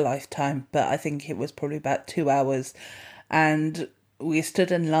felt like a lifetime, but I think it was probably about 2 hours. And we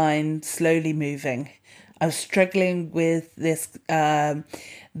stood in line, slowly moving. I was struggling with this,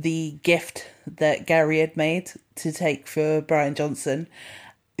 the gift that Gary had made to take for Brian Johnson.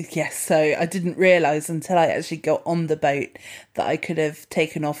 Yes, so I didn't realise until I actually got on the boat that I could have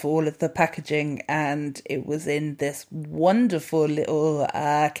taken off all of the packaging, and it was in this wonderful little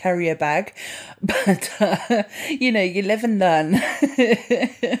carrier bag. But, you live and learn.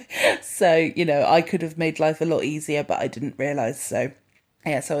 So, I could have made life a lot easier, but I didn't realise. So,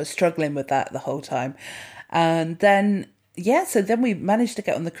 yeah, so I was struggling with that the whole time. And then, so then we managed to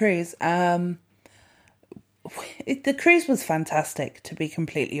get on the cruise. The cruise was fantastic, to be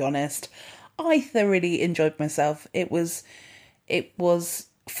completely honest. I thoroughly enjoyed myself. It was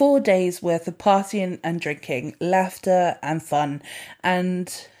 4 days worth of partying and drinking, laughter and fun.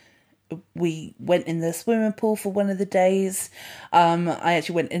 And we went in the swimming pool for one of the days. I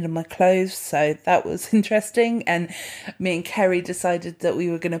actually went in my clothes, so that was interesting. And me and Kerry decided that we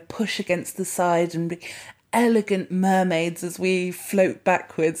were going to push against the side and be elegant mermaids as we float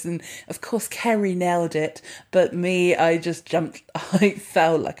backwards, and of course Kerry nailed it, but me, I just jumped. I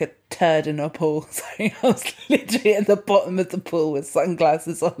fell like a turd in a pool. So I was literally at the bottom of the pool with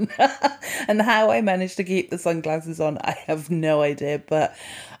sunglasses on. And how I managed to keep the sunglasses on, I have no idea, but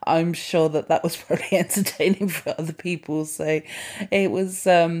I'm sure that was probably entertaining for other people. So it was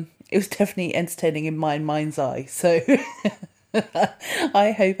definitely entertaining in my mind's eye. So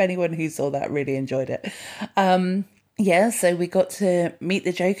I hope anyone who saw that really enjoyed it. So we got to meet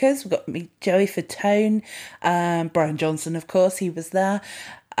the Jokers. We got to meet Joey Fatone, Brian Johnson, of course, he was there.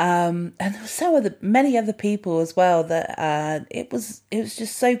 And there were many other people as well that it was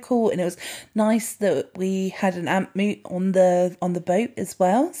just so cool, and it was nice that we had an amp moot on the boat as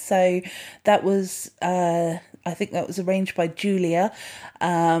well. So that was I think that was arranged by Julia.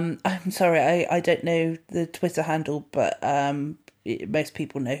 I'm sorry, I don't know the Twitter handle, but most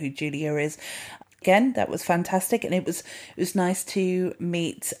people know who Julia is. Again, that was fantastic, and it was nice to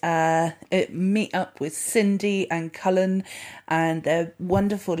meet up with Cindy and Cullen and their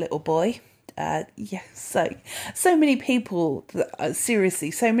wonderful little boy. So many people, seriously,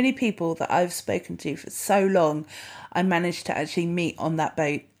 so many people that I've spoken to for so long, I managed to actually meet on that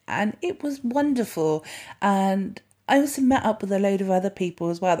boat, and it was wonderful. And I also met up with a load of other people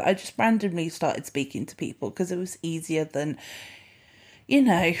as well. I just randomly started speaking to people because it was easier than,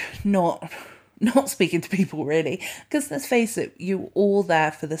 not speaking to people, really, because let's face it, you're all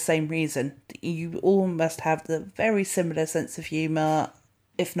there for the same reason. You all must have the very similar sense of humour,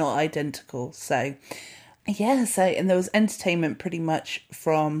 if not identical. So and there was entertainment pretty much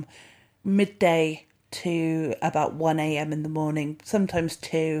from midday to about 1 a.m. in the morning, sometimes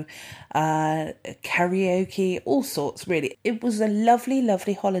 2, karaoke, all sorts, really. It was a lovely,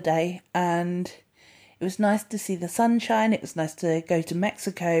 lovely holiday, and it was nice to see the sunshine. It was nice to go to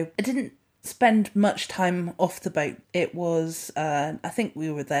Mexico. I didn't spend much time off the boat. It was, I think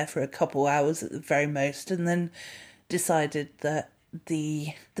we were there for a couple hours at the very most, and then decided that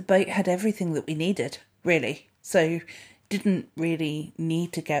the boat had everything that we needed, really. So didn't really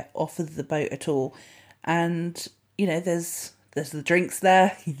need to get off of the boat at all. And, there's the drinks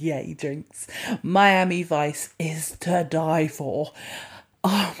there. Yay, drinks. Miami Vice is to die for.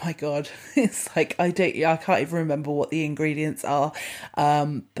 Oh my God. It's like, I can't even remember what the ingredients are.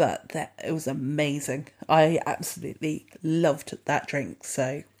 But it was amazing. I absolutely loved that drink.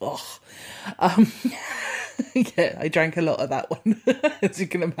 So, I drank a lot of that one, as you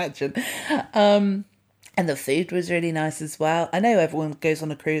can imagine. And the food was really nice as well. I know everyone goes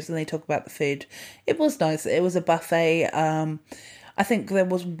on a cruise and they talk about the food. It was nice. It was a buffet. I think there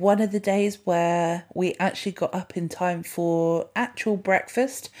was one of the days where we actually got up in time for actual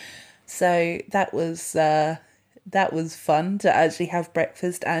breakfast. So that was fun to actually have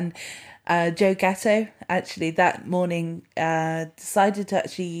breakfast. And Joe Gatto actually that morning decided to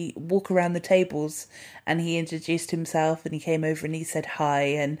actually walk around the tables, and he introduced himself and he came over and he said hi.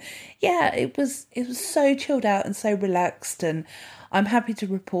 And it was so chilled out and so relaxed, and I'm happy to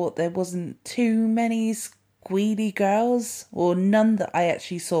report there wasn't too many squealy girls, or none that I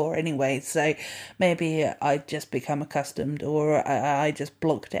actually saw anyway. So maybe I just become accustomed, or I just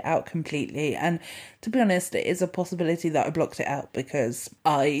blocked it out completely. And to be honest, it is a possibility that I blocked it out because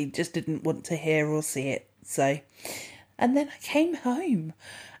I just didn't want to hear or see it. So, and then I came home,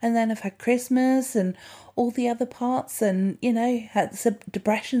 and then I've had Christmas and all the other parts, and had some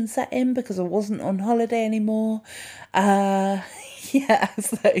depression set in because I wasn't on holiday anymore.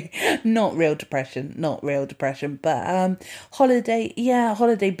 So not real depression, but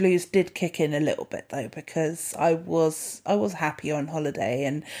holiday blues did kick in a little bit though, because I was happy on holiday,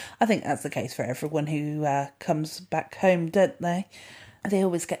 and I think that's the case for everyone who comes back home, don't they? They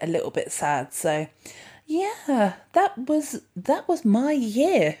always get a little bit sad. So yeah, that was my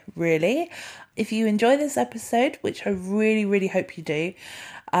year, really. If you enjoy this episode, which I really, really hope you do,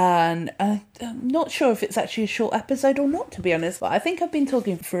 and I'm not sure if it's actually a short episode or not, to be honest, but I think I've been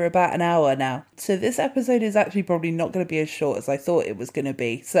talking for about an hour now. So this episode is actually probably not going to be as short as I thought it was going to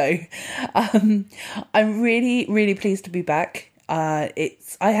be. So I'm really, really pleased to be back. I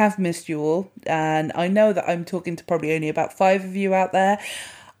have missed you all, and I know that I'm talking to probably only about 5 of you out there.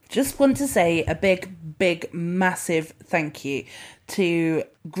 Just want to say a big, massive thank you to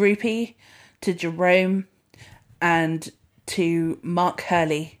Groupie, to Jerome, and to Mark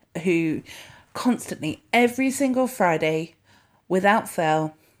Hurley, who constantly, every single Friday, without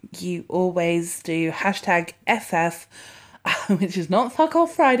fail, you always do #FF, which is not Fuck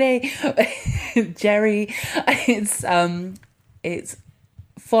Off Friday. Jerry, it's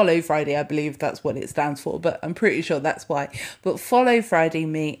Follow Friday, I believe that's what it stands for, but I'm pretty sure that's why. But Follow Friday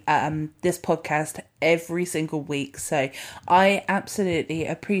me this podcast every single week. So I absolutely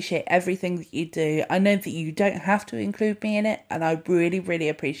appreciate everything that you do. I know that you don't have to include me in it, and I really, really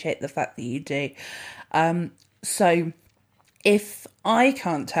appreciate the fact that you do. So if I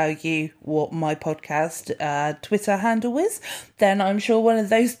can't tell you what my podcast Twitter handle is, then I'm sure one of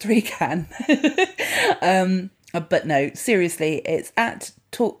those 3 can. But no, seriously, it's at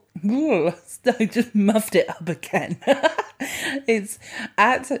talk. I just muffed it up again. It's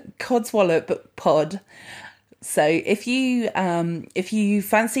at Codswallop Pod. So if you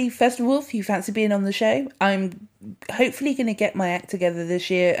fancy, first of all, if you fancy being on the show, I'm hopefully going to get my act together this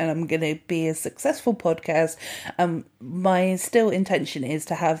year, and I'm going to be a successful podcast. My still intention is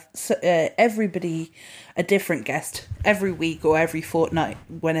to have everybody a different guest every week or every fortnight,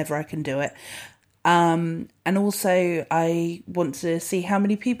 whenever I can do it. And also I want to see how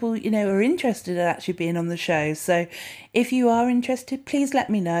many people, are interested in actually being on the show. So if you are interested, please let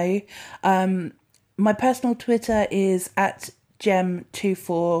me know. My personal Twitter is at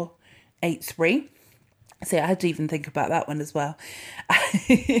Gem2483. So I had to even think about that one as well.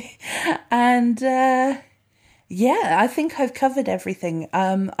 And, yeah, I think I've covered everything.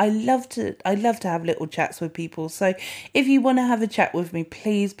 I love to have little chats with people. So if you want to have a chat with me,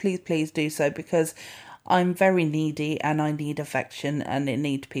 please do so, because I'm very needy and I need affection, and I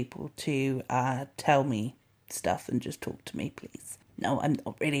need people to tell me stuff and just talk to me, please. No, I'm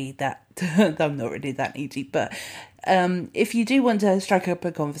not really that needy, but if you do want to strike up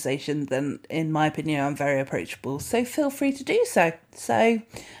a conversation, then in my opinion, I'm very approachable. So feel free to do so. So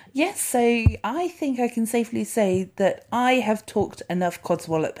yes, so I think I can safely say that I have talked enough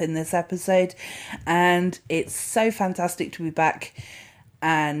Codswallop in this episode, and it's so fantastic to be back,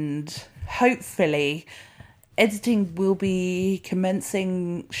 and hopefully editing will be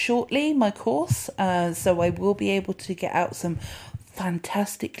commencing shortly, my course, so I will be able to get out some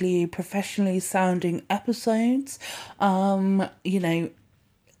fantastically professionally sounding episodes,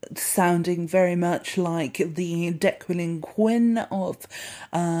 sounding very much like the Declan Quinn of,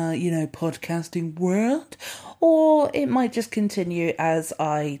 podcasting world, or it might just continue as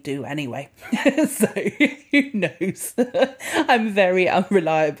I do anyway. So who knows? I'm very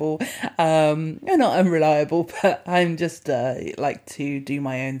unreliable. Not unreliable, but I'm just like to do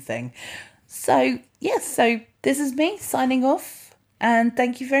my own thing. So yes, so this is me signing off. And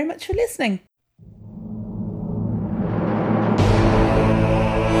thank you very much for listening.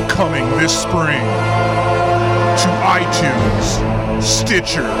 Coming this spring to iTunes,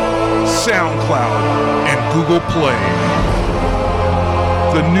 Stitcher, SoundCloud, and Google Play.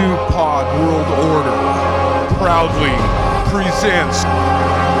 The new Pod World Order proudly presents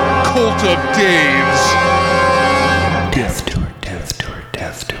Cult of Daves. Death Tour, Death Tour,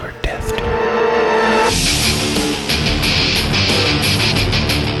 Death Tour, Death Tour.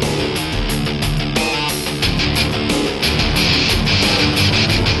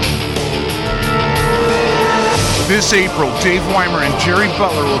 This April, Dave Weimer and Jerry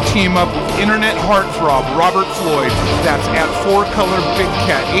Butler will team up with internet heartthrob Robert Floyd. That's at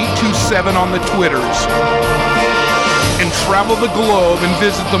 4ColorBigCat827 on the Twitters. And travel the globe and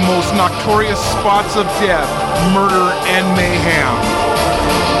visit the most notorious spots of death, murder, and mayhem.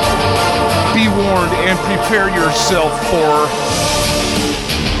 Be warned and prepare yourself for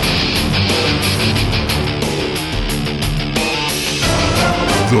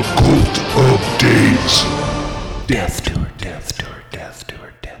the Cult of Daves. Death Tour, Death Tour, Death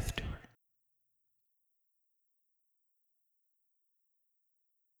Tour.